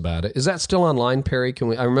series about it. Is that still online, Perry?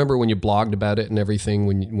 I remember when you blogged about it and everything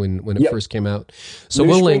when it first came out. So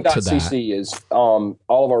we'll link to that. CC is all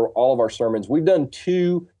of our sermons. We've done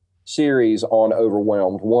 2 series on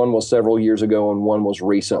Overwhelmed. One was several years ago and one was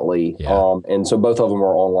recently. Yeah. And so both of them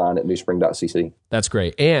are online at newspring.cc. That's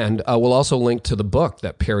great. And we'll also link to the book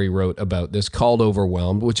that Perry wrote about this called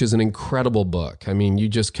Overwhelmed, which is an incredible book. I mean, you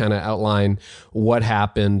just kind of outline what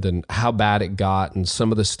happened and how bad it got and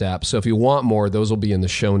some of the steps. So if you want more, those will be in the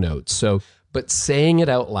show notes. So, but saying it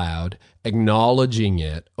out loud, acknowledging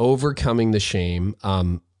it, overcoming the shame,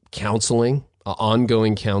 counseling,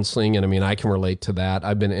 ongoing counseling. And I mean, I can relate to that.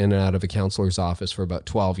 I've been in and out of a counselor's office for about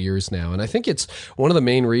 12 years now. And I think it's one of the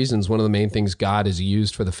main reasons, one of the main things God has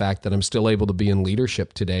used for the fact that I'm still able to be in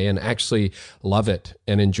leadership today and actually love it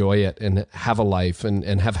and enjoy it and have a life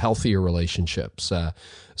and have healthier relationships.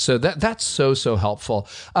 So that's so helpful.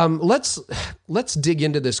 Let's dig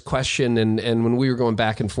into this question. And when we were going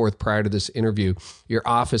back and forth prior to this interview, your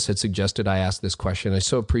office had suggested I ask this question. I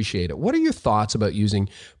so appreciate it. What are your thoughts about using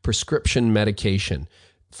prescription medication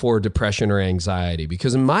for depression or anxiety?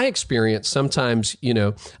 Because in my experience, sometimes,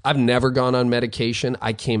 I've never gone on medication.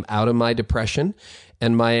 I came out of my depression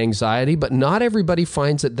and my anxiety, but not everybody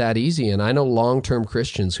finds it that easy. And I know long-term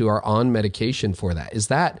Christians who are on medication for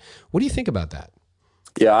that. What do you think about that?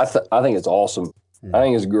 Yeah, I think it's awesome. I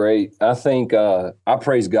think it's great. I think I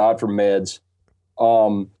praise God for meds.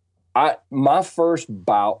 My first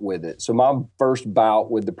bout with it. So my first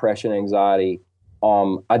bout with depression, anxiety,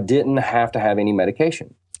 I didn't have to have any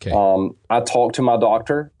medication. Okay. I talked to my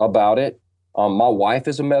doctor about it. My wife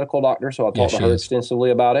is a medical doctor, so I talked to her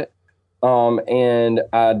extensively about it. And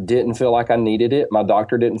I didn't feel like I needed it. My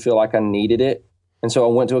doctor didn't feel like I needed it. And so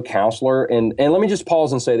I went to a counselor. And let me just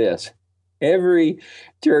pause and say this. Every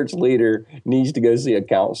church leader needs to go see a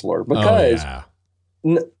counselor because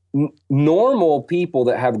normal people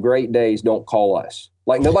that have great days don't call us.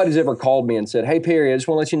 Like nobody's ever called me and said, "Hey, Perry, I just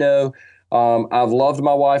want to let you know I've loved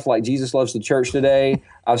my wife like Jesus loves the church today.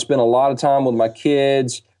 I've spent a lot of time with my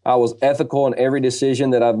kids. I was ethical in every decision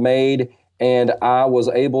that I've made. And I was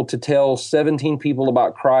able to tell 17 people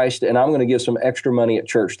about Christ, and I'm going to give some extra money at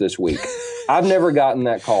church this week." I've never gotten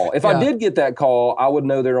that call. If I did get that call, I would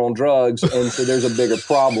know they're on drugs, and so there's a bigger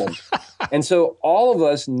problem. And so all of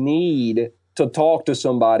us need to talk to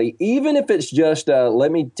somebody, even if it's just,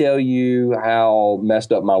 let me tell you how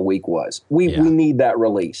messed up my week was. We need that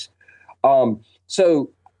release. So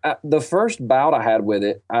the first bout I had with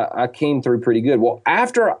it, I came through pretty good. Well,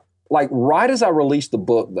 after right as I released the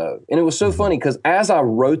book, though, and it was so funny because as I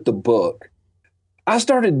wrote the book, I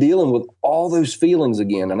started dealing with all those feelings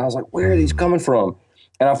again. And I was like, where are these coming from?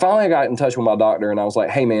 And I finally got in touch with my doctor and I was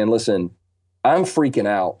like, hey, man, listen, I'm freaking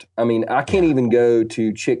out. I mean, I can't even go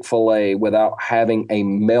to Chick-fil-A without having a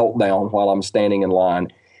meltdown while I'm standing in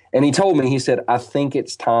line. And he told me, he said, I think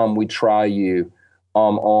it's time we try you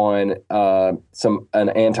on an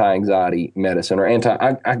anti-anxiety medicine or I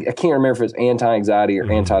can't remember if it's anti-anxiety or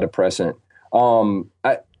antidepressant.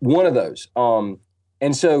 One of those.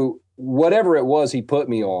 And so whatever it was he put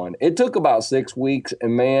me on, it took about 6 weeks,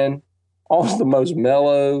 and man, I was the most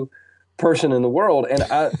mellow person in the world.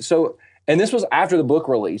 And this was after the book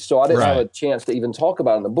release, so I didn't have a chance to even talk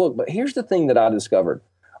about it in the book. But here's the thing that I discovered.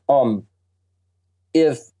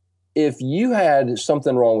 If you had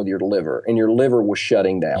something wrong with your liver and your liver was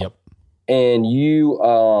shutting down, and you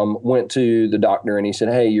went to the doctor and he said,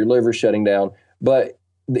 hey, your liver's shutting down, but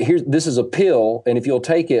this is a pill, and if you'll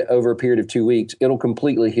take it over a period of 2 weeks, it'll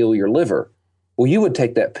completely heal your liver. Well, you would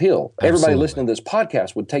take that pill. Absolutely. Everybody listening to this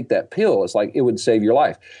podcast would take that pill. It's like it would save your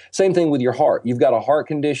life. Same thing with your heart. You've got a heart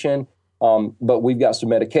condition, but we've got some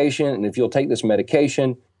medication, and if you'll take this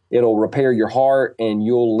medication, it'll repair your heart and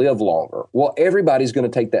you'll live longer. Well, everybody's going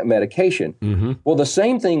to take that medication. Mm-hmm. Well, the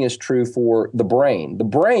same thing is true for the brain. The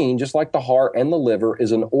brain, just like the heart and the liver,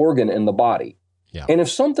 is an organ in the body. Yeah. And if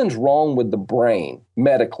something's wrong with the brain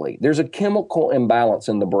medically, there's a chemical imbalance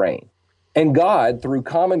in the brain. And God, through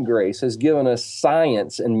common grace, has given us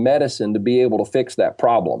science and medicine to be able to fix that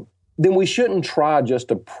problem. Then we shouldn't try just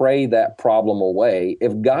to pray that problem away.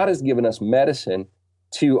 If God has given us medicine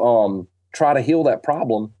to try to heal that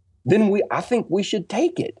problem, then I think we should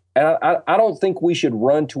take it. And I don't think we should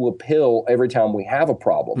run to a pill every time we have a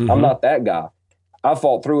problem. Mm-hmm. I'm not that guy. I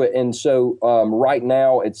fought through it. And so right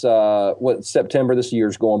now it's September. This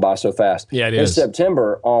year's going by so fast. Yeah, it in is.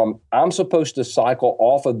 September, I'm supposed to cycle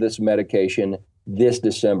off of this medication this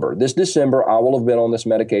December. This December, I will have been on this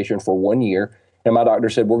medication for 1 year. And my doctor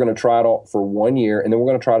said, we're going to try it out for 1 year, and then we're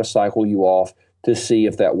going to try to cycle you off to see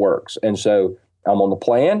if that works. And so I'm on the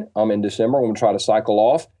plan. I'm in December. I'm going to try to cycle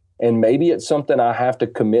off. And maybe it's something I have to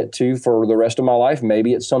commit to for the rest of my life.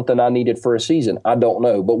 Maybe it's something I needed for a season. I don't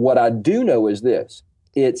know. But what I do know is this.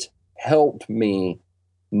 It's helped me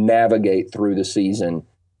navigate through the season.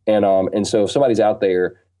 And so if somebody's out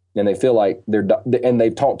there and they feel like and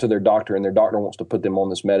they've talked to their doctor and their doctor wants to put them on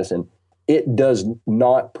this medicine, it does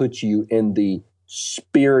not put you in the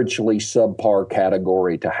spiritually subpar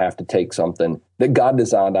category to have to take something that God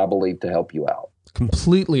designed, I believe, to help you out.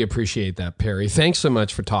 Completely appreciate that, Perry. Thanks so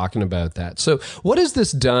much for talking about that. So what has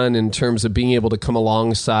this done in terms of being able to come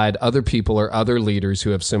alongside other people or other leaders who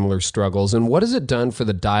have similar struggles? And what has it done for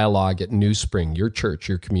the dialogue at New Spring, your church,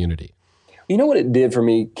 your community? You know what it did for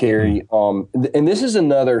me, Carrie? And this is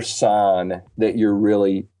another sign that you're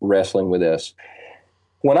really wrestling with this.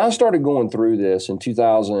 When I started going through this in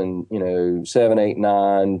 2007, 8,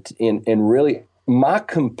 9, and really my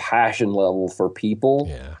compassion level for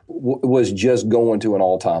people was just going to an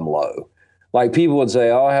all-time low. Like people would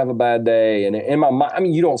say, "Oh, I have a bad day," and in my mind, I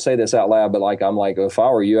mean, you don't say this out loud, but like I'm like, if I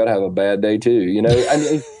were you, I'd have a bad day too. You know, I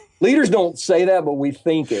mean, leaders don't say that, but we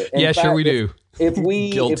think it. In fact, sure we do. If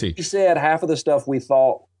we said half of the stuff we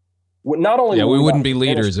thought. Not only we wouldn't be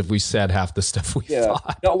leaders if we said half the stuff we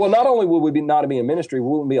thought. No, well, not only would we not be in ministry, we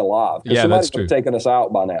wouldn't be alive. Yeah, somebody that's true. would have taken us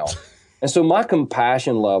out by now. And so my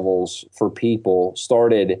compassion levels for people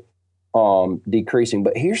started decreasing.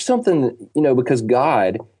 But here's something, because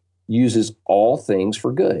God uses all things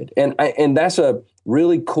for good. And that's a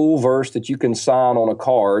really cool verse that you can sign on a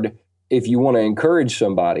card if you want to encourage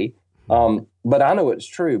somebody. But I know it's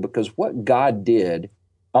true because what God did,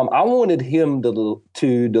 I wanted him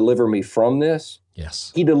to deliver me from this.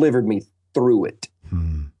 Yes. He delivered me through it.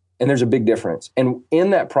 And there's a big difference. And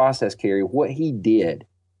in that process, Carrie, what he did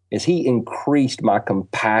is he increased my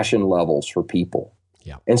compassion levels for people.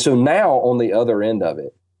 Yeah. And so now on the other end of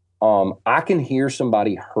it, I can hear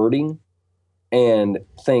somebody hurting and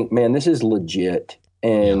think, man, this is legit.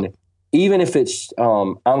 And even if it's,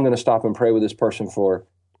 I'm going to stop and pray with this person for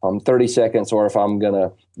 30 seconds, or if I'm going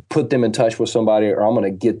to put them in touch with somebody, or I'm going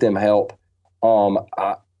to get them help.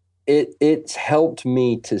 It's helped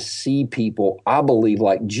me to see people, I believe,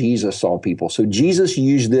 like Jesus saw people. So Jesus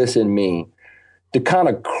used this in me to kind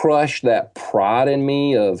of crush that pride in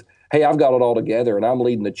me of, hey, I've got it all together and I'm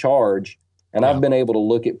leading the charge. And I've been able to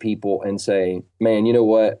look at people and say, man, you know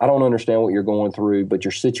what? I don't understand what you're going through, but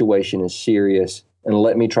your situation is serious. And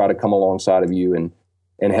let me try to come alongside of you and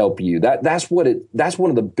help you. That's one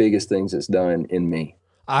of the biggest things it's done in me.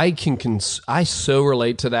 I so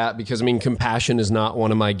relate to that because, compassion is not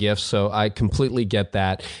one of my gifts, so I completely get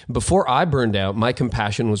that. Before I burned out, my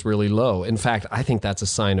compassion was really low. In fact, I think that's a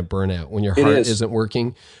sign of burnout, when your heart isn't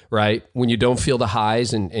working, right? When you don't feel the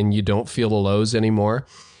highs and you don't feel the lows anymore.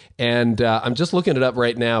 And I'm just looking it up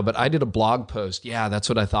right now, but I did a blog post. Yeah, that's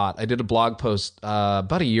what I thought. I did a blog post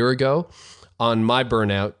about a year ago on my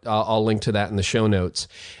burnout. I'll link to that in the show notes.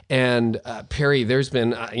 And Perry, there's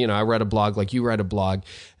been, I read a blog like you read a blog.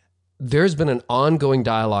 There's been an ongoing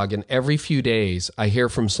dialogue, and every few days I hear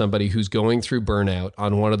from somebody who's going through burnout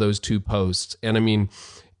on one of those two posts. And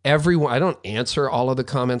everyone, I don't answer all of the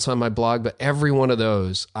comments on my blog, but every one of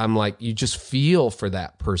those, I'm like, you just feel for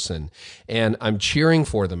that person, and I'm cheering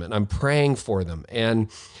for them and I'm praying for them.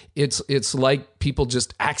 And it's like people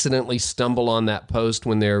just accidentally stumble on that post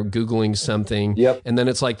when they're Googling something. Yep. And then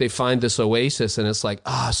it's like they find this oasis and it's like,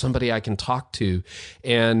 somebody I can talk to.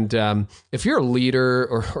 And if you're a leader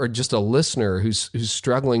or just a listener who's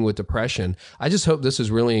struggling with depression, I just hope this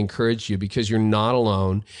has really encouraged you, because you're not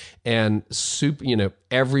alone. And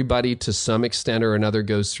everybody to some extent or another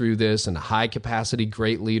goes through this, and high capacity,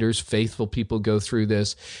 great leaders, faithful people go through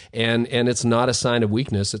this. And it's not a sign of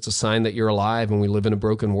weakness. It's a sign that you're alive, and we live in a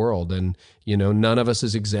broken world. And, none of us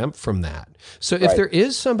is exempt from that. So if there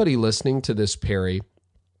is somebody listening to this, Perry,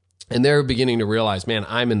 and they're beginning to realize, man,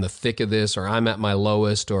 I'm in the thick of this, or I'm at my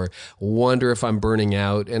lowest, or wonder if I'm burning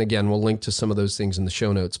out. And again, we'll link to some of those things in the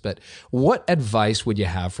show notes. But what advice would you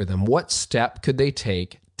have for them? What step could they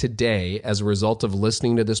take today as a result of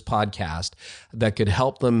listening to this podcast that could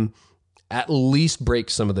help them at least break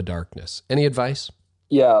some of the darkness? Any advice?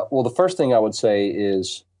 Yeah. Well, the first thing I would say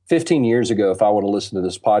is 15 years ago, if I would have listened to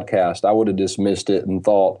this podcast, I would have dismissed it and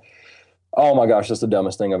thought, oh my gosh, that's the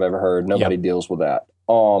dumbest thing I've ever heard. Nobody deals with that.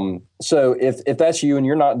 So if that's you and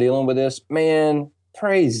you're not dealing with this, man,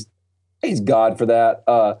 praise Praise God for that.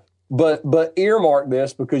 But earmark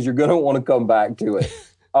this because you're going to want to come back to it.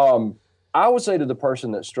 I would say to the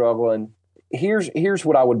person that's struggling, here's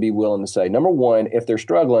what I would be willing to say. Number one, if they're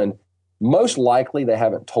struggling, most likely they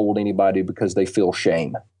haven't told anybody because they feel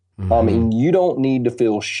shame. And you don't need to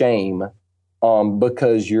feel shame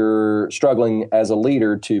because you're struggling as a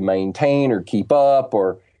leader to maintain or keep up,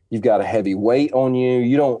 or you've got a heavy weight on you.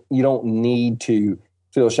 You don't need to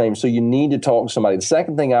feel shame. So you need to talk to somebody. The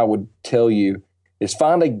second thing I would tell you is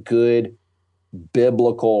find a good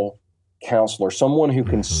biblical counselor, someone who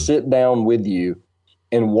can sit down with you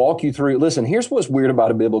and walk you through. Listen, here's what's weird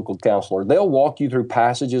about a biblical counselor. They'll walk you through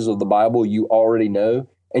passages of the Bible you already know,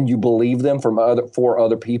 and you believe them for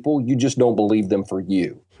other people. You just don't believe them for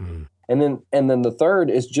you. And then the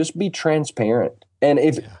third is just be transparent. And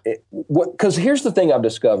because here's the thing I've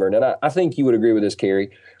discovered, and I think you would agree with this,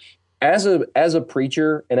 Carrie. As a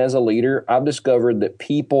preacher and as a leader, I've discovered that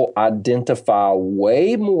people identify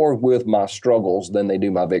way more with my struggles than they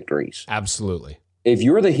do my victories. Absolutely. If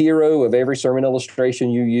you're the hero of every sermon illustration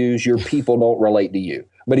you use, your people don't relate to you.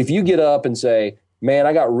 But if you get up and say, man,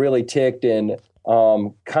 I got really ticked and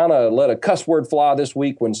kind of let a cuss word fly this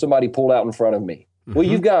week when somebody pulled out in front of me. Well,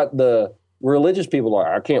 you've got the religious people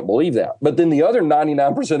are, I can't believe that. But then the other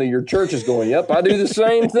 99% of your church is going, yep, I do the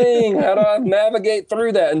same thing. How do I navigate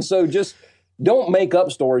through that? And so just don't make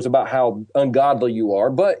up stories about how ungodly you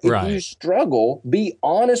are. But if you struggle, be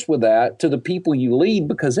honest with that to the people you lead,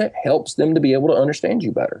 because it helps them to be able to understand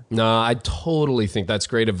you better. No, I totally think that's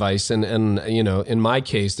great advice. And you know, in my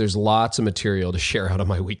case, there's lots of material to share out of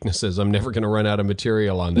my weaknesses. I'm never going to run out of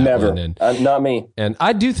material on that. Never. One. And, not me. And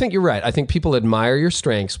I do think you're right. I think people admire your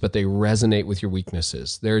strengths, but they resonate with your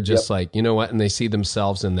weaknesses. They're just like, you know what? And they see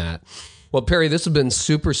themselves in that. Well, Perry, this has been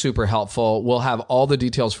super, super helpful. We'll have all the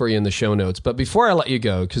details for you in the show notes. But before I let you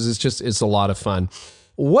go, because it's a lot of fun,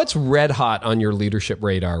 what's red hot on your leadership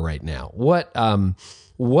radar right now? What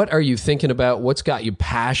are you thinking about? What's got you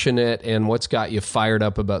passionate and what's got you fired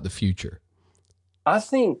up about the future? I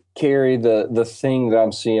think, Carrie, the thing that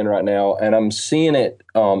I'm seeing right now, and I'm seeing it,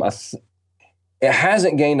 it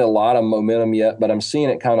hasn't gained a lot of momentum yet, but I'm seeing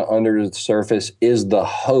it kind of under the surface, is the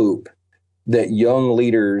hope that young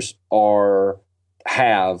leaders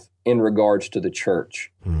have in regards to the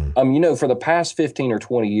church. You know, for the past 15 or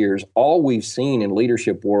 20 years, all we've seen in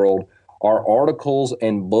leadership world are articles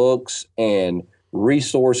and books and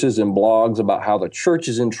resources and blogs about how the church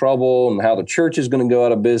is in trouble and how the church is going to go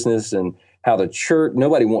out of business and how the church,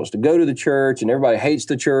 nobody wants to go to the church and everybody hates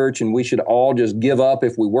the church and we should all just give up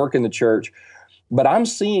if we work in the church. But I'm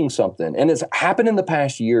seeing something, and it's happened in the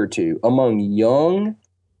past year or two among young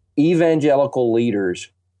evangelical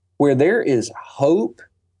leaders where there is hope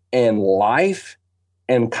and life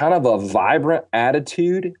and kind of a vibrant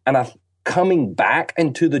attitude and coming back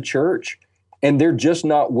into the church, and they're just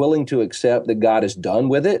not willing to accept that God is done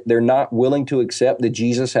with it. They're not willing to accept that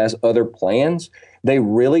Jesus has other plans. They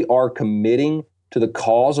really are committing to the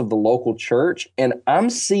cause of the local church, and I'm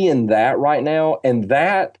seeing that right now, and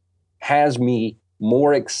that has me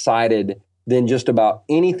more excited than just about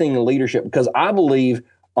anything in leadership, because I believe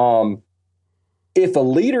if a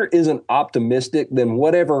leader isn't optimistic, then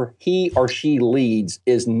whatever he or she leads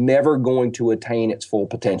is never going to attain its full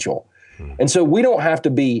potential. And so we don't have to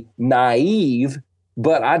be naive,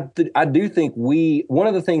 but I do think one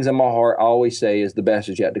of the things in my heart I always say is the best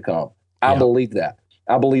is yet to come. I believe that.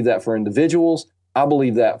 I believe that for individuals. I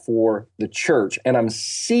believe that for the church. And I'm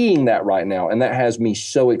seeing that right now. And that has me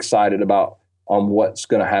so excited about what's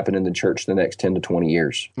going to happen in the church the next 10 to 20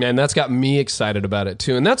 years. And that's got me excited about it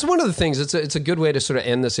too. And that's one of the things, it's a good way to sort of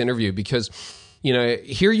end this interview, because, you know,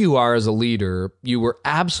 here you are as a leader, you were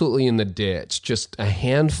absolutely in the ditch just a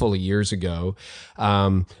handful of years ago.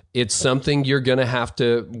 It's something you're going to have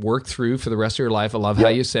to work through for the rest of your life. I love how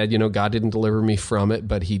you said, you know, God didn't deliver me from it,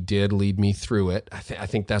 but he did lead me through it. I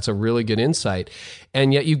think that's a really good insight.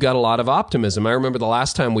 And yet you've got a lot of optimism. I remember the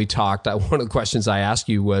last time we talked, one of the questions I asked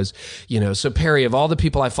you was, you know, so Perry, of all the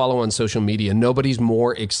people I follow on social media, nobody's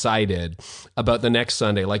more excited about the next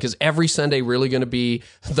Sunday. Like, is every Sunday really going to be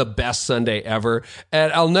the best Sunday ever?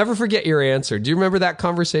 And I'll never forget your answer. Do you remember that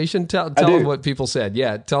conversation? Tell them what people said.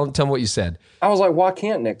 Yeah. Tell them what you said. I was like, why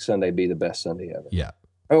can't next Sunday be the best Sunday ever? Yeah.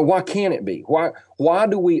 I mean, why can't it be? Why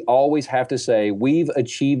do we always have to say we've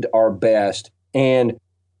achieved our best and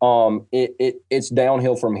it's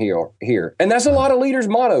downhill from here? And that's a lot of leaders'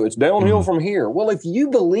 motto. It's downhill from here. Well, if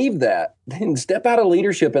you believe that, then step out of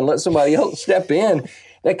leadership and let somebody else step in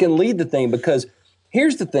that can lead the thing. Because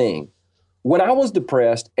here's the thing. When I was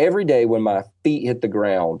depressed, every day when my feet hit the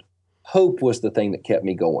ground, hope was the thing that kept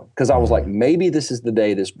me going. Because I was like, maybe this is the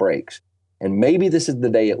day this breaks. And maybe this is the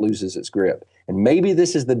day it loses its grip. And maybe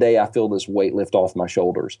this is the day I feel this weight lift off my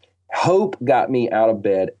shoulders. Hope got me out of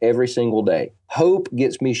bed every single day. Hope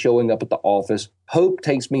gets me showing up at the office. Hope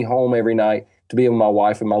takes me home every night to be with my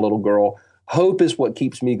wife and my little girl. Hope is what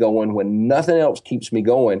keeps me going when nothing else keeps me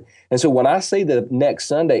going. And so when I say the next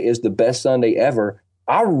Sunday is the best Sunday ever,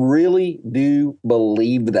 I really do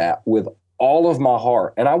believe that with all of my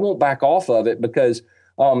heart. And I won't back off of it because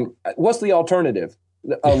what's the alternative?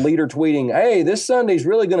 A leader tweeting, "Hey, this Sunday's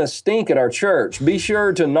really going to stink at our church. Be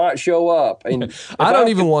sure to not show up." And I don't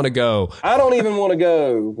even want to go. I don't even want to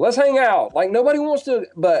go. Let's hang out. Like nobody wants to.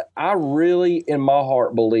 But I really, in my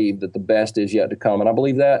heart, believe that the best is yet to come. And I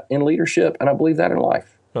believe that in leadership, and I believe that in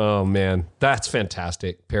life. Oh, man. That's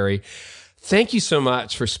fantastic, Perry. Thank you so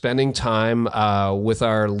much for spending time with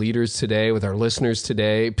our leaders today, with our listeners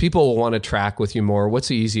today. People will want to track with you more. What's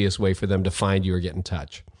the easiest way for them to find you or get in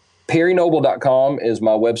touch? PerryNoble.com is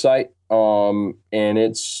my website, and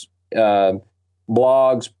it's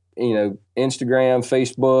blogs, Instagram,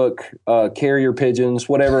 Facebook, carrier pigeons,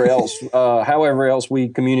 whatever else, however else we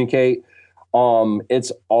communicate.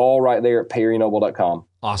 It's all right there at PerryNoble.com.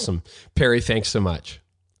 Awesome. Perry, thanks so much.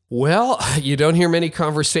 Well, you don't hear many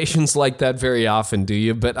conversations like that very often, do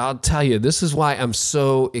you? But I'll tell you, this is why I'm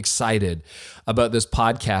so excited about this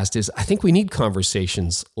podcast is I think we need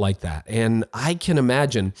conversations like that. And I can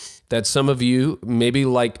imagine that some of you, maybe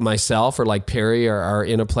like myself or like Perry, are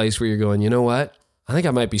in a place where you're going, you know what? I think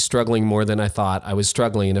I might be struggling more than I thought I was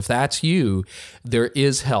struggling. And if that's you, there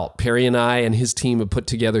is help. Perry and I and his team have put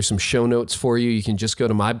together some show notes for you. You can just go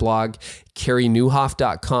to my blog,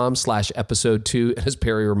 carrynewhoff.com/episode 2. And as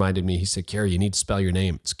Perry reminded me, he said, Carey, you need to spell your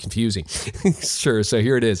name. It's confusing. Sure. So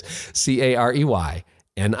here it is.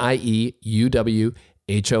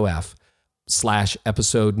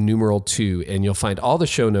 CareyNewhoff/episode 2, and you'll find all the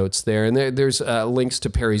show notes there. And there's links to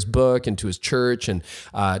Perry's book and to his church and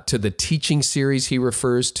to the teaching series he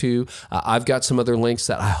refers to. I've got some other links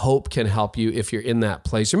that I hope can help you if you're in that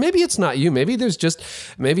place. Or maybe it's not you. Maybe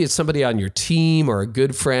it's somebody on your team or a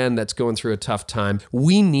good friend that's going through a tough time.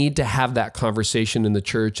 We need to have that conversation in the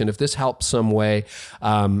church. And if this helps some way,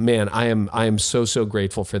 man, I am so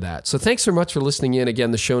grateful for that. So thanks so much for listening in.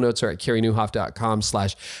 Again, the show notes are at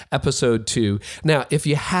carrynewhoff.com/episode 2. Now, if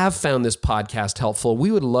you have found this podcast helpful, we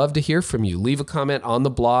would love to hear from you. Leave a comment on the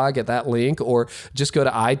blog at that link, or just go to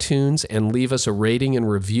iTunes and leave us a rating and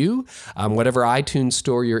review, whatever iTunes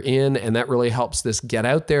store you're in, and that really helps this get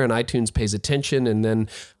out there, and iTunes pays attention and then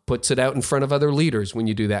puts it out in front of other leaders when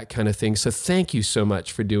you do that kind of thing. So thank you so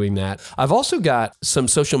much for doing that. I've also got some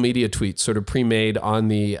social media tweets sort of pre-made on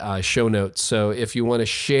the show notes. So if you want to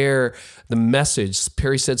share the message,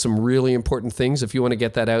 Perry said some really important things. If you want to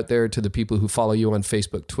get that out there to the people who follow you on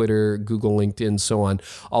Facebook, Twitter, Google, LinkedIn, so on,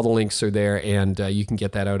 all the links are there, and you can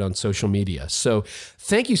get that out on social media. So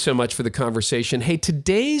thank you so much for the conversation. Hey,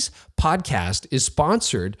 today's podcast is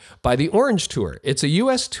sponsored by the Orange Tour. It's a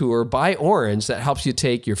U.S. tour by Orange that helps you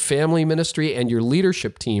take your family ministry and your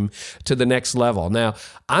leadership team to the next level. Now,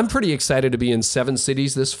 I'm pretty excited to be in 7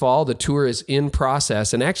 cities this fall. The tour is in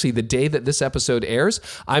process, and actually the day that this episode airs,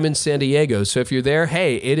 I'm in San Diego. So if you're there,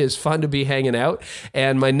 hey, it is fun to be hanging out.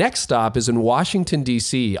 And my next stop is in Washington,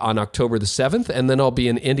 D.C. on October the 7th, and then I'll be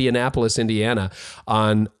in Indianapolis, Indiana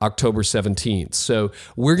on October 17th. So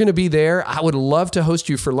we're going to be there. I would love to host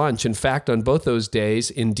you for lunch. In fact, on both those days,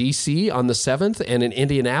 in D.C. on the 7th and in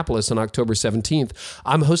Indianapolis on October 17th,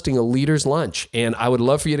 I'm hosting a leaders lunch, and I would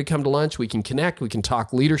love for you to come to lunch. We can connect. We can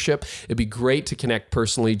talk leadership. It'd be great to connect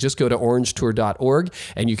personally. Just go to orangetour.org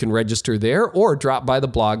and you can register there, or drop by the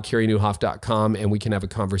blog, carrynewhoff.com, and we can have a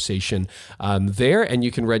conversation there, and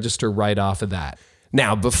you can register right off of that.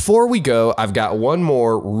 Now, before we go, I've got one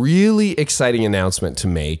more really exciting announcement to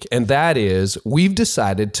make, and that is we've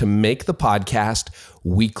decided to make the podcast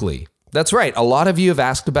weekly. That's right. A lot of you have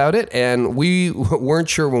asked about it, and we weren't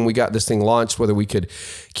sure when we got this thing launched whether we could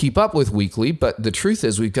keep up with weekly, but the truth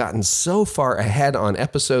is we've gotten so far ahead on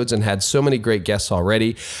episodes and had so many great guests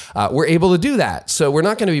already. We're able to do that. So we're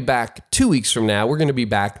not going to be back 2 weeks from now. We're going to be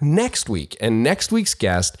back next week, and next week's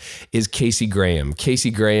guest is Casey Graham.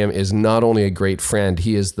 Casey Graham is not only a great friend,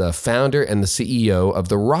 he is the founder and the CEO of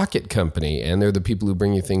the Rocket Company, and they're the people who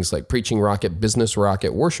bring you things like Preaching Rocket, Business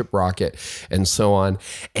Rocket, Worship Rocket, and so on.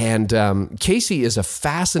 And Casey is a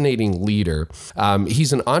fascinating leader.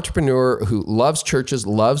 He's an entrepreneur who loves churches,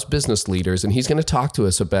 loves business leaders, and he's going to talk to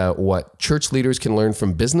us about what church leaders can learn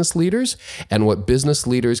from business leaders and what business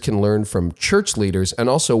leaders can learn from church leaders, and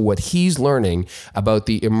also what he's learning about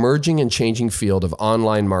the emerging and changing field of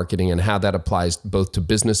online marketing and how that applies both to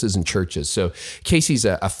businesses and churches. So Casey's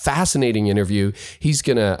a fascinating interview. He's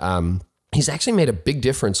going to He's actually made a big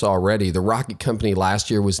difference already. The Rocket Company last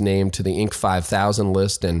year was named to the Inc. 5000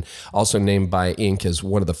 list and also named by Inc. as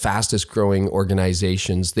one of the fastest growing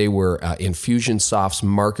organizations. They were Infusionsoft's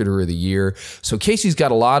Marketer of the Year. So Casey's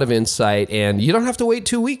got a lot of insight, and you don't have to wait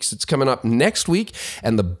 2 weeks. It's coming up next week.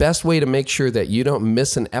 And the best way to make sure that you don't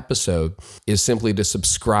miss an episode is simply to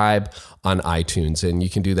subscribe on iTunes. And you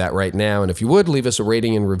can do that right now. And if you would, leave us a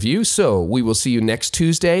rating and review. So we will see you next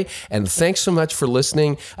Tuesday. And thanks so much for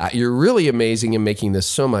listening. You're really amazing in making this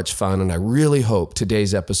so much fun. And I really hope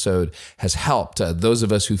today's episode has helped those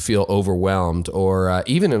of us who feel overwhelmed or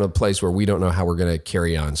even in a place where we don't know how we're going to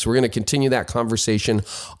carry on. So we're going to continue that conversation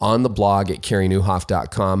on the blog at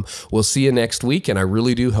carrienewhoff.com. We'll see you next week. And I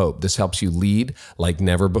really do hope this helps you lead like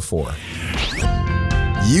never before.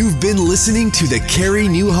 You've been listening to the Carey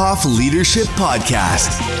Nieuwhof Leadership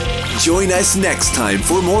Podcast. Join us next time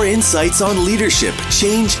for more insights on leadership,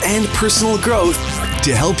 change, and personal growth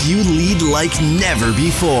to help you lead like never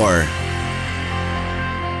before.